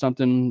out or was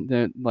something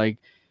that like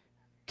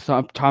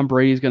Tom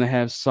Brady's going to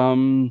have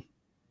some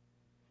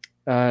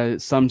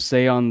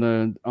say on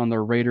the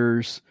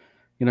Raiders,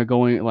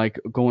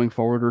 going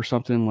forward or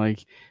something,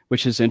 like,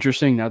 which is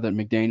interesting now that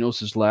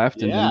McDaniels has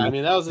left. Yeah, I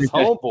mean that was his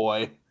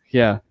homeboy.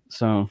 Yeah,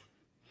 so.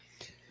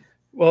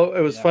 Well, it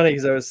was funny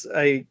because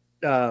I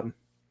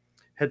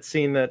had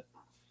seen that.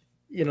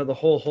 The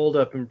whole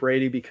holdup in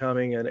Brady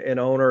becoming an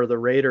owner of the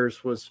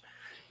Raiders was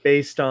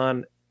based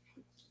on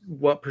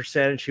what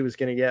percentage he was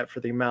going to get for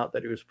the amount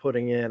that he was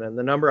putting in. And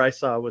the number I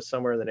saw was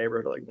somewhere in the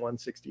neighborhood of like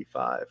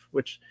 165,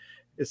 which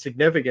is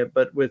significant.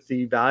 But with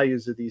the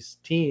values of these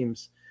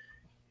teams,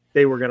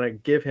 they were going to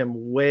give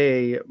him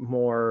way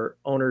more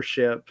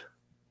ownership.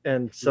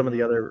 And some of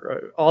the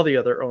other, all the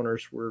other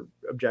owners were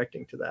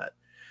objecting to that.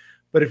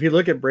 But if you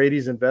look at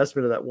Brady's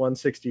investment of that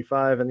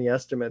 165 and the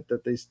estimate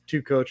that these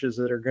two coaches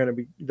that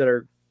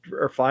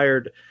are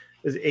fired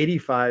is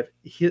 85,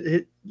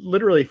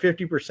 literally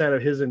 50%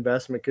 of his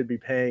investment could be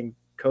paying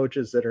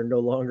coaches that are no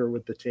longer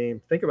with the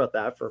team. Think about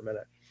that for a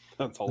minute.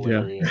 That's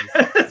hilarious.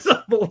 Yeah. It's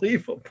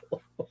unbelievable.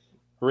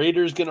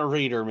 Raiders gonna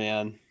Raider,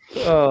 man.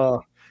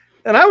 Oh,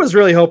 and I was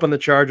really hoping the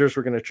Chargers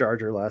were going to charge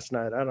her last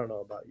night. I don't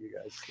know about you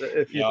guys.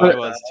 I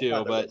was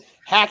too, but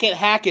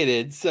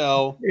Hacketed.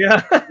 So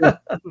yeah.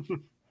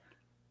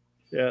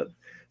 Yeah.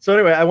 So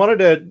anyway, I wanted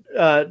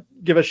to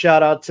give a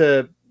shout out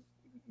to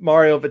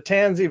Mario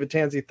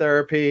Vitanzi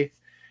Therapy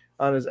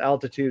on his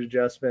altitude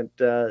adjustment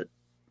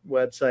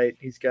website.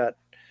 He's got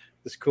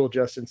this cool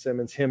Justin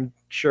Simmons hymn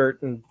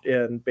shirt,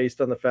 and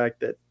based on the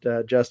fact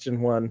that Justin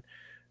won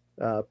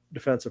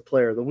Defensive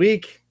Player of the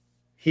Week,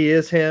 he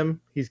is him.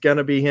 He's going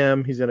to be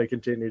him. He's going to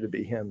continue to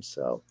be him.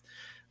 So,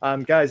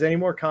 guys, any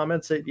more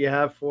comments that you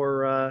have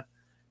for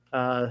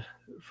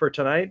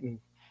tonight? And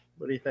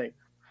what do you think?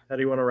 How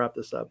do you want to wrap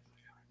this up?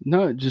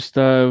 No, just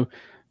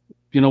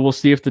we'll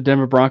see if the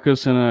Denver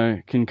Broncos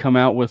can come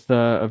out with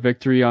a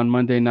victory on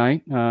Monday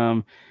night,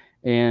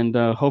 and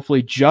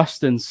hopefully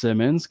Justin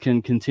Simmons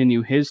can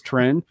continue his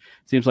trend.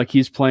 Seems like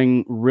he's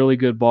playing really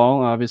good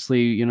ball.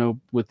 Obviously,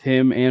 with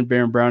him and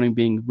Baron Browning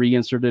being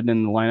reinserted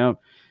in the lineup,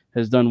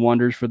 has done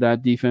wonders for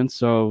that defense.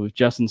 So if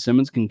Justin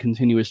Simmons can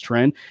continue his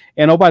trend,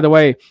 and oh, by the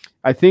way,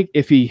 I think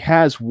if he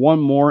has one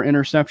more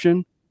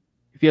interception,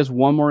 he is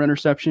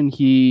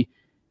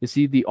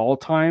the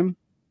all-time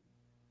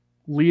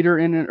leader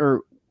in it,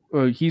 or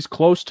he's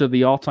close to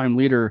the all-time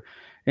leader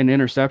in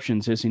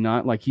interceptions, is he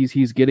not? Like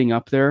he's getting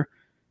up there,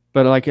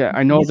 but like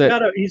I know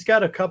he's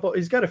got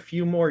a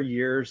few more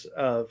years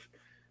of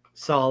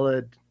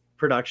solid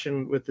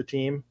production with the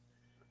team.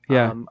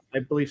 Yeah, I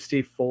believe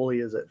Steve Foley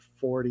is at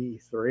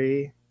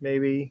 43,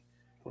 maybe.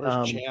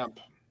 Where's Champ?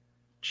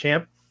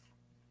 Champ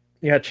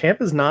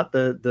is not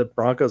the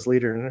Broncos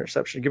leader in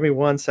interception. Give me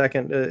 1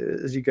 second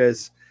as you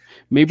guys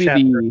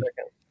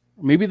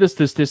maybe the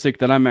statistic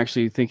that I'm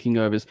actually thinking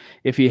of is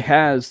if he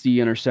has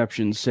the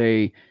interception,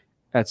 say,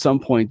 at some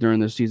point during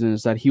the season,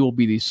 is that he will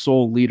be the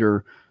sole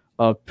leader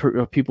of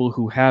people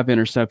who have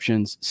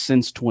interceptions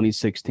since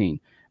 2016.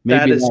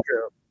 That is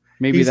true.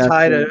 Maybe he's that's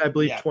tied at, I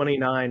believe,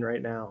 29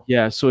 right now.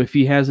 Yeah, so if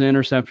he has an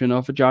interception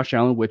off of Josh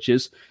Allen, which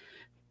is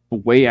the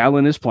way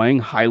Allen is playing,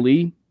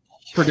 highly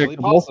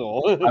predictable,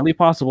 highly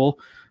possible,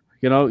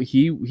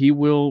 he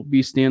will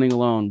be standing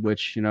alone,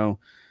 which,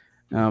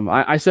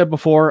 I said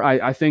before,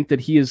 I think that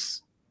he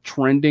is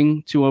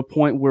trending to a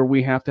point where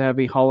we have to have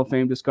a Hall of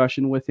Fame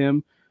discussion with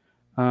him.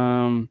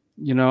 I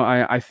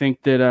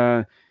think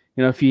that,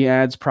 if he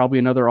adds probably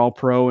another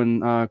All-Pro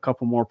and a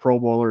couple more Pro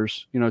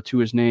Bowlers, to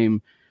his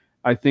name,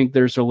 I think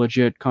there's a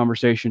legit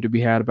conversation to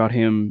be had about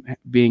him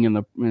being in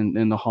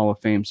the Hall of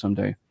Fame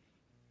someday.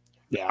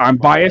 Yeah, I'm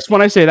biased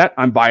when I say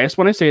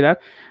that,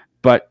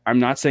 but I'm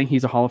not saying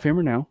he's a Hall of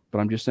Famer now, but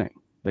I'm just saying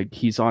like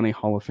he's on a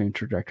Hall of Fame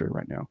trajectory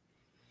right now.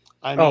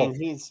 I mean,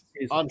 he's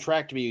on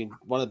track to be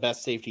one of the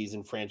best safeties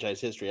in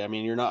franchise history. I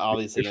mean, you're not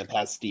obviously going to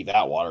pass Steve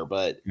Atwater,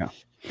 but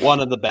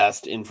one of the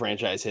best in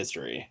franchise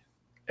history.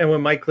 And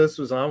when Mike Kliss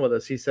was on with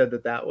us, he said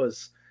that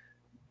was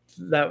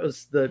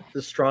the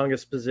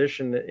strongest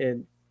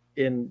position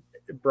in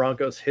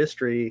Broncos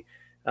history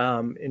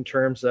in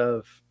terms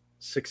of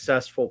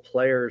successful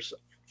players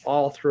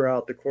all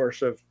throughout the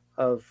course of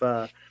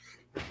the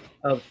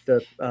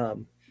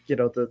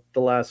the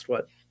last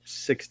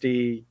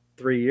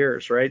 63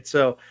 years, right?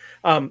 So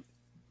on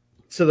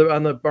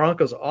the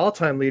Broncos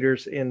all-time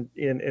leaders in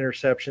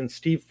interceptions,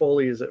 Steve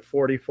Foley is at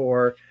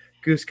 44,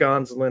 Goose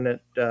Gonsolin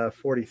at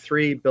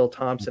 43, Bill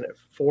Thompson at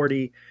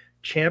 40,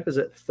 Champ is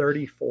at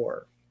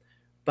 34,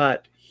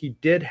 but he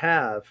did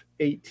have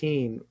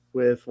 18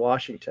 with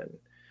Washington.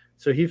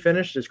 So he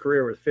finished his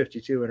career with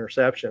 52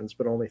 interceptions,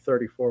 but only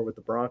 34 with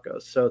the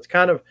Broncos. So it's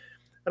kind of,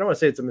 I don't want to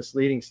say it's a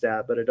misleading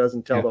stat, but it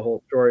doesn't tell the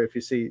whole story if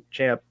you see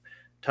Champ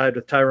tied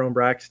with Tyrone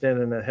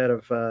Braxton and ahead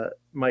of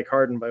Mike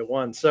Harden by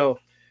 1. So,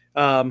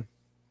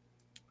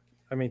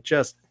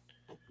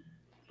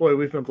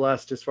 we've been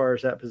blessed as far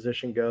as that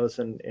position goes,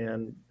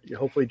 and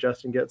hopefully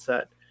Justin gets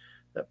that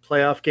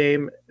playoff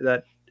game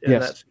that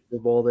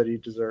Super Bowl that he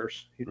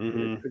deserves.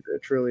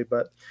 Truly.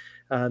 But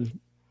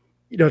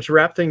to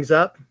wrap things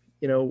up,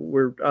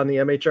 we're on the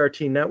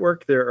MHRT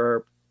network. There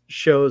are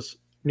shows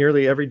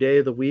nearly every day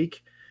of the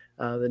week.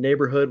 The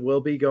Neighborhood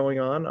will be going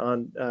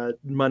on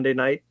Monday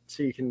night,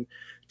 so you can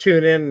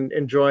tune in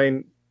and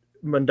join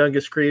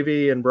Mundungus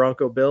Creevy and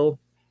Bronco Bill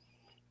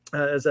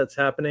as that's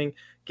happening.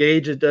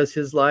 Gage does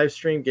his live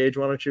stream. Gage,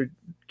 why don't you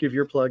give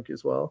your plug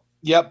as well?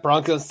 Yep,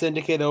 Broncos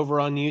Syndicate over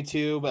on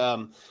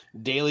YouTube.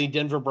 Daily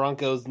Denver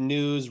Broncos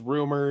news,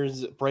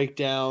 rumors,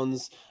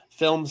 breakdowns,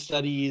 film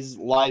studies,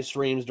 live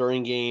streams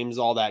during games,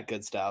 all that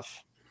good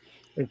stuff.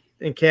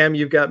 And Cam,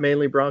 you've got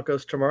mainly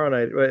Broncos tomorrow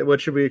night.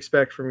 What should we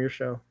expect from your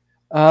show?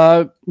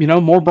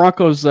 More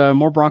Broncos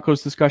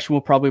discussion.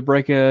 We'll probably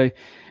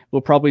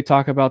we'll probably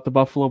talk about the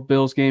Buffalo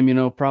Bills game,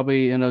 do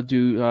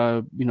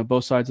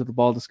both sides of the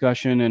ball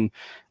discussion. And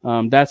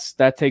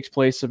that takes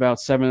place at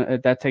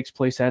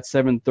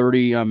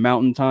 7:30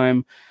 Mountain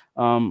Time.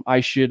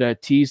 I should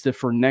tease that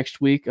for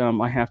next week.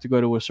 I have to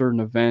go to a certain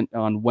event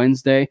on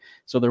Wednesday,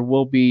 so there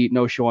will be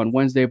no show on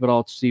Wednesday, but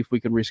I'll see if we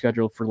can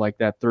reschedule for like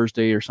that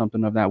Thursday or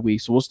something of that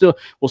week. So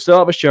we'll still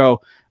have a show,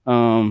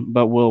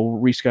 but we'll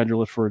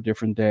reschedule it for a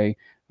different day.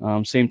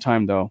 Same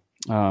time though,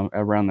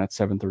 around that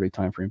 7:30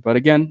 time frame. But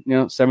again,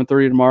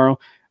 7:30 tomorrow,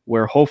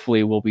 where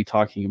hopefully we'll be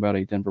talking about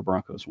a Denver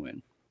Broncos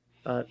win.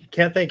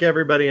 Can't thank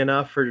everybody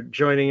enough for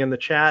joining in the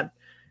chat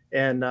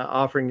and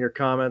offering your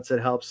comments.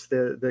 It helps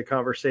the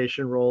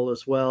conversation roll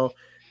as well.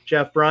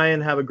 Jeff,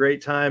 Brian, have a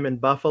great time in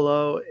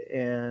Buffalo,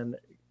 and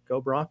go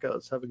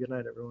Broncos. Have a good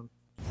night, everyone.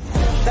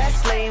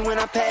 Fast lane when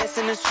I pass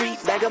in the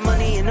street, bag of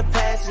money in the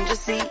passenger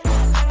seat.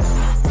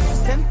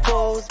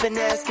 Simcoe's been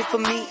asking for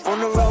me on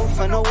the road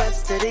from the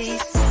west to the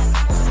east.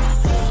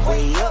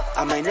 Way up,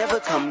 I might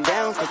never come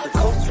down, cause the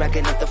coast's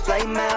racking up the flame out.